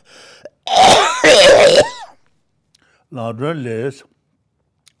 Ladron Les,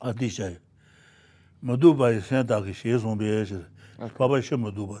 Adisha, Maduba is sent out his years on the Papa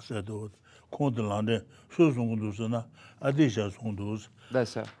Shemaduba said, Contalande, Susungusana, Adisha Sundus.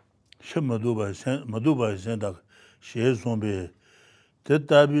 That's so. Maduba is sent out his years on the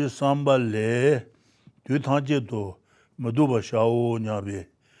Tetabi Samba Le, Du Tanjeto, Maduba Shao Nyabe,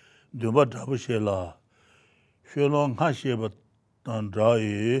 Duba Tabashela, Shelong Hasheba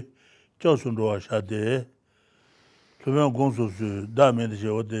Tandrai, Josundo Shade, Clement Gonsus, Diamond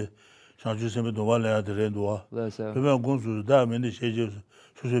Shode, Sanju Semidovala de Rendua, Clement Gonsus, Diamond Shages,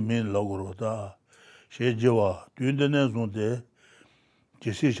 Susamin Logorota, shejewa, dundene zonde,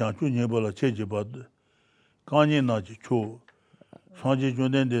 jesi shanchu nyebola chejiba, kanyi naji chu, sanji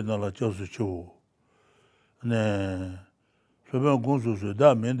jundende nala chasu chu. Ne, soben gonsu su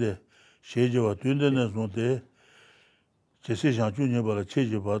da mende, shejewa, dundene zonde, jesi shanchu nyebola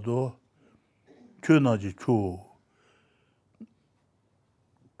chejiba do, chu naji chu,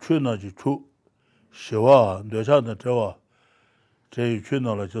 shewa, ndocha na trewa, treyu chu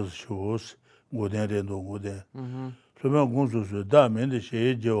nala chasu chu, ngoden rendo ngoden. Soben gonsu su da mende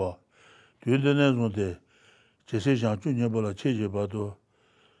shejewa, dundene zonde, jesi shanchu nyebola chejiba do,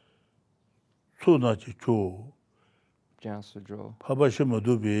 chu naji chu, Jiangsu Papa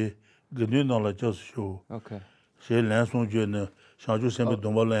Shimadubi, Gnu Nala Josu, Okay. She Lansong Jun, Shanju Sembe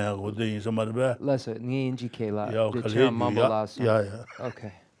Dombalan, or the Insamarbe. Lessa, Niinji Kela, Yeah, the Khaled, Mambo Lasso. yeah.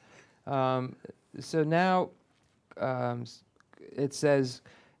 Okay. So now it says,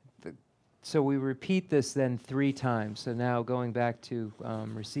 so we repeat this then 3 times. So now going back to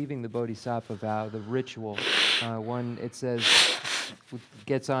receiving the Bodhisattva vow, the ritual, one, it says,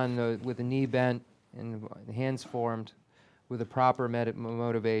 gets on with the knee bent and the hands formed with a proper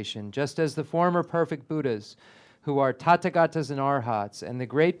motivation. Just as the former perfect Buddhas, who are Tathagatas and Arhats, and the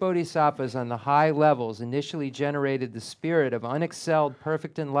great Bodhisattvas on the high levels initially generated the spirit of unexcelled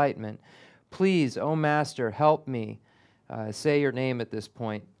perfect enlightenment, please, O Master, help me, say your name at this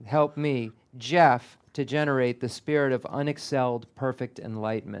point, help me, Jeff, to generate the spirit of unexcelled perfect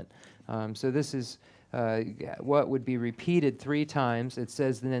enlightenment. So this is what would be repeated 3 times. It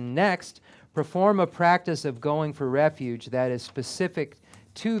says, then next, perform a practice of going for refuge that is specific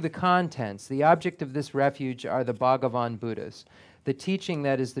to the contents. The object of this refuge are the Bhagavan Buddhas, the teaching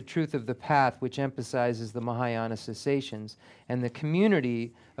that is the truth of the path, which emphasizes the Mahayana cessations, and the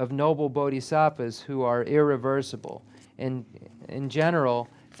community of noble bodhisattvas who are irreversible. And in general,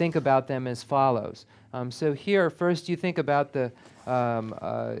 think about them as follows. So here, first you think about the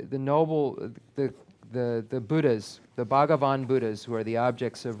noble, the Buddhas, the Bhagavan Buddhas, who are the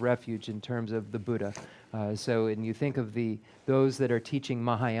objects of refuge in terms of the Buddha. And you think of those that are teaching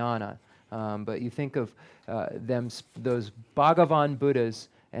Mahayana, but you think of those Bhagavan Buddhas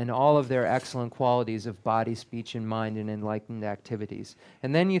and all of their excellent qualities of body, speech, and mind and enlightened activities.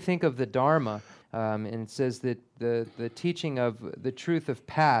 And then you think of the Dharma, and it says that the teaching of the truth of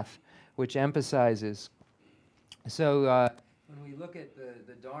path, which emphasizes. So when we look at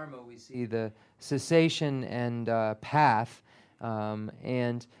the Dharma, we see the cessation and path,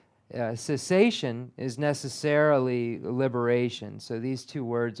 and cessation is necessarily liberation. So these 2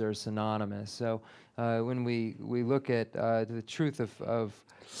 words are synonymous. So when we look at the truth of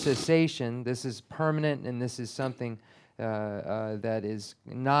cessation, this is permanent and this is something that is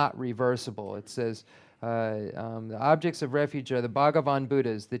not reversible. It says, the objects of refuge are the Bhagavan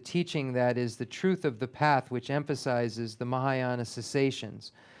Buddhas, the teaching that is the truth of the path, which emphasizes the Mahayana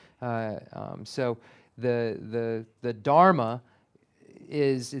cessations. So the Dharma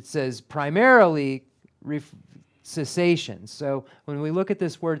is, it says, primarily cessation. So when we look at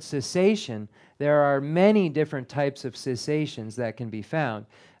this word cessation, there are many different types of cessations that can be found.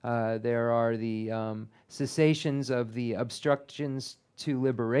 There are the cessations of the obstructions to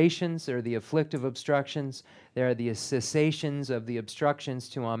liberations, or the afflictive obstructions. There are the cessations of the obstructions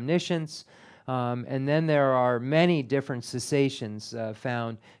to omniscience. And then there are many different cessations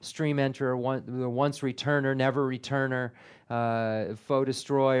found. Stream enterer, once returner, never returner, foe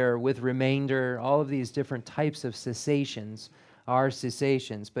destroyer, with remainder. All of these different types of cessations are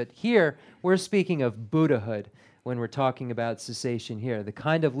cessations. But here, we're speaking of Buddhahood when we're talking about cessation here. The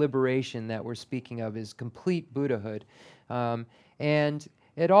kind of liberation that we're speaking of is complete Buddhahood. And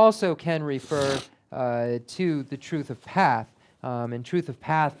it also can refer to the truth of path. And truth of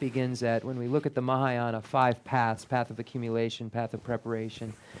path begins at, when we look at the Mahayana 5 paths, path of accumulation, path of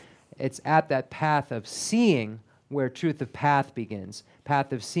preparation, it's at that path of seeing where truth of path begins.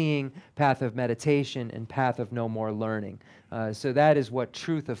 Path of seeing, path of meditation, and path of no more learning. So that is what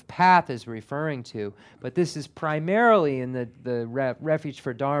truth of path is referring to. But this is primarily in the refuge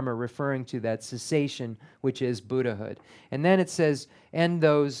for Dharma referring to that cessation, which is Buddhahood. And then it says, and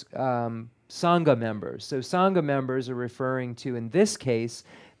those Sangha members. So Sangha members are referring to, in this case,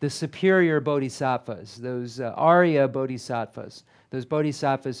 the superior bodhisattvas, those Arya bodhisattvas, those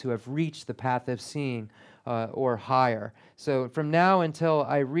bodhisattvas who have reached the path of seeing or higher. So from now until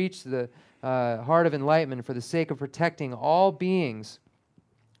I reach the heart of enlightenment for the sake of protecting all beings,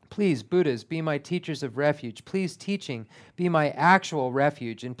 please, Buddhas, be my teachers of refuge. Please, teaching, be my actual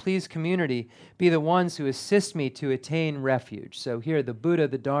refuge. And please, community, be the ones who assist me to attain refuge. So here, the Buddha,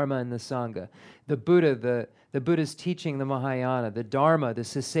 the Dharma, and the Sangha. The Buddha, the Buddha's teaching the Mahayana. The Dharma, the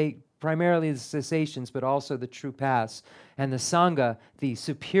primarily the cessations, but also the true paths, and the Sangha, the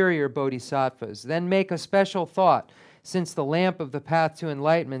superior bodhisattvas. Then make a special thought, since the lamp of the path to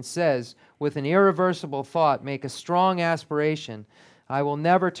enlightenment says, with an irreversible thought, make a strong aspiration. I will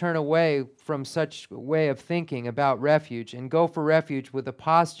never turn away from such way of thinking about refuge, and go for refuge with a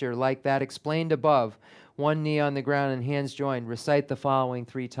posture like that explained above, one knee on the ground and hands joined. Recite the following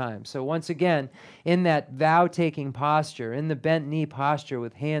 3 times. So once again, in that vow-taking posture, in the bent knee posture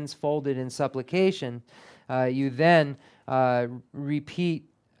with hands folded in supplication, you then repeat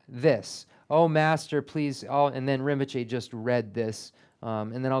this. Oh, Master, please, and then Rinpoche just read this,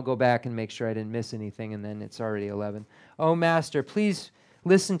 and then I'll go back and make sure I didn't miss anything, and then it's already 11. Oh, Master, please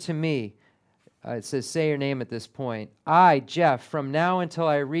listen to me. It says, say your name at this point. I, Jeff, from now until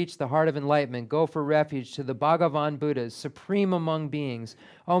I reach the heart of enlightenment, go for refuge to the Bhagavan Buddhas, supreme among beings.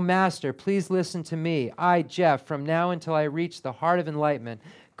 Oh, Master, please listen to me. I, Jeff, from now until I reach the heart of enlightenment,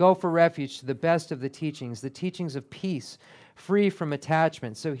 go for refuge to the best of the teachings of peace, free from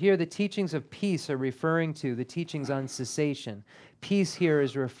attachment. So here the teachings of peace are referring to the teachings on cessation. Peace here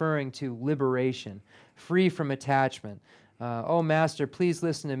is referring to liberation, free from attachment. Oh, Master, please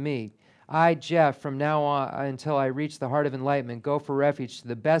listen to me. I, Jeff, from now on until I reach the heart of enlightenment, go for refuge to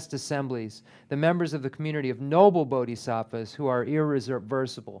the best assemblies, the members of the community of noble bodhisattvas who are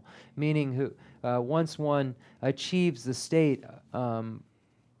irreversible, meaning who, once one achieves the state of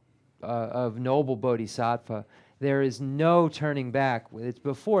noble bodhisattva, there is no turning back. It's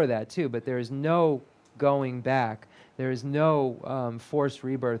before that too, but there is no going back. There is no forced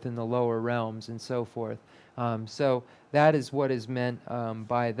rebirth in the lower realms and so forth. So that is what is meant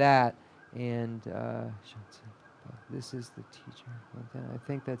by that. And this is the teacher. I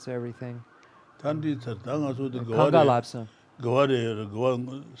think that's everything. Kanga Lobsang.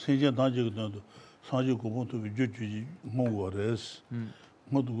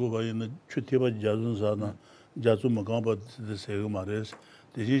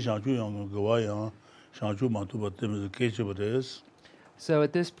 So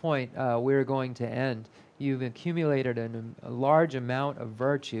at this point, we're going to end. You've accumulated a large amount of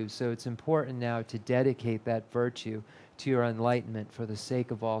virtue, so it's important now to dedicate that virtue to your enlightenment for the sake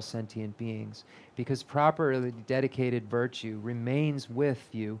of all sentient beings, because properly dedicated virtue remains with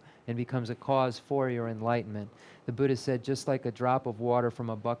you and becomes a cause for your enlightenment. The Buddha said, just like a drop of water from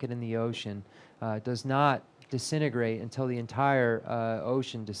a bucket in the ocean does not disintegrate until the entire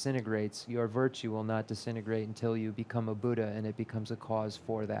ocean disintegrates, your virtue will not disintegrate until you become a Buddha and it becomes a cause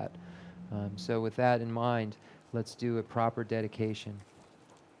for that. So with that in mind, let's do a proper dedication.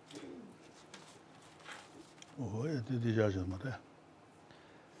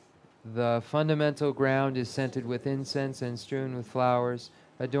 The fundamental ground is scented with incense and strewn with flowers,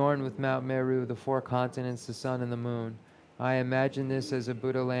 adorned with Mount Meru, the 4 continents, the sun and the moon. I imagine this as a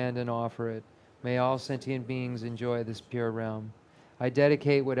Buddha land and offer it. May all sentient beings enjoy this pure realm. I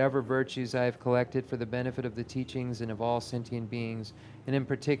dedicate whatever virtues I have collected for the benefit of the teachings and of all sentient beings, and in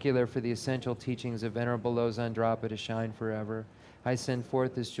particular for the essential teachings of Venerable Lobsang Drakpa to shine forever. I send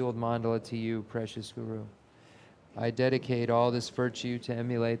forth this jeweled mandala to you, precious Guru. I dedicate all this virtue to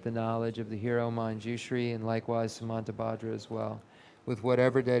emulate the knowledge of the hero Manjushri and likewise Samantabhadra as well. With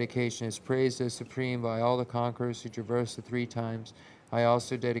whatever dedication is praised as supreme by all the conquerors who traverse the 3 times, I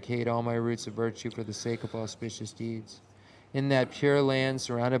also dedicate all my roots of virtue for the sake of auspicious deeds. In that pure land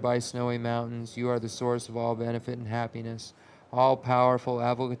surrounded by snowy mountains, you are the source of all benefit and happiness. All-powerful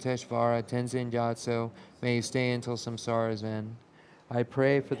Avalokiteshvara, Tenzin Gyatso, may you stay until samsara's end. I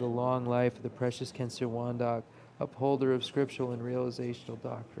pray for the long life of the precious Khensur Wandak, upholder of scriptural and realizational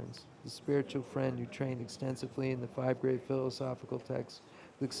doctrines, the spiritual friend who trained extensively in the 5 great philosophical texts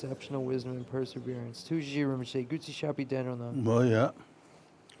with exceptional wisdom and perseverance. Tuji Rinpoche, Gutsi Shapi Denrona. Oh, yeah.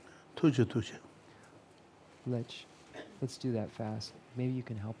 Tuji. Let's do that fast. Maybe you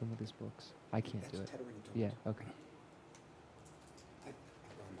can help him with his books. I can't do it. Yeah, okay.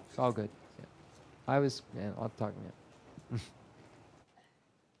 It's all good. Yeah. I'll talk now.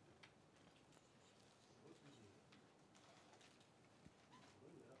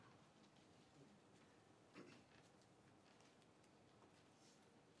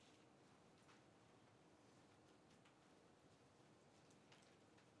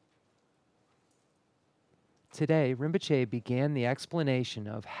 Today, Rinpoche began the explanation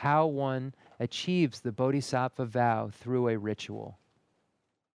of how one achieves the Bodhisattva vow through a ritual.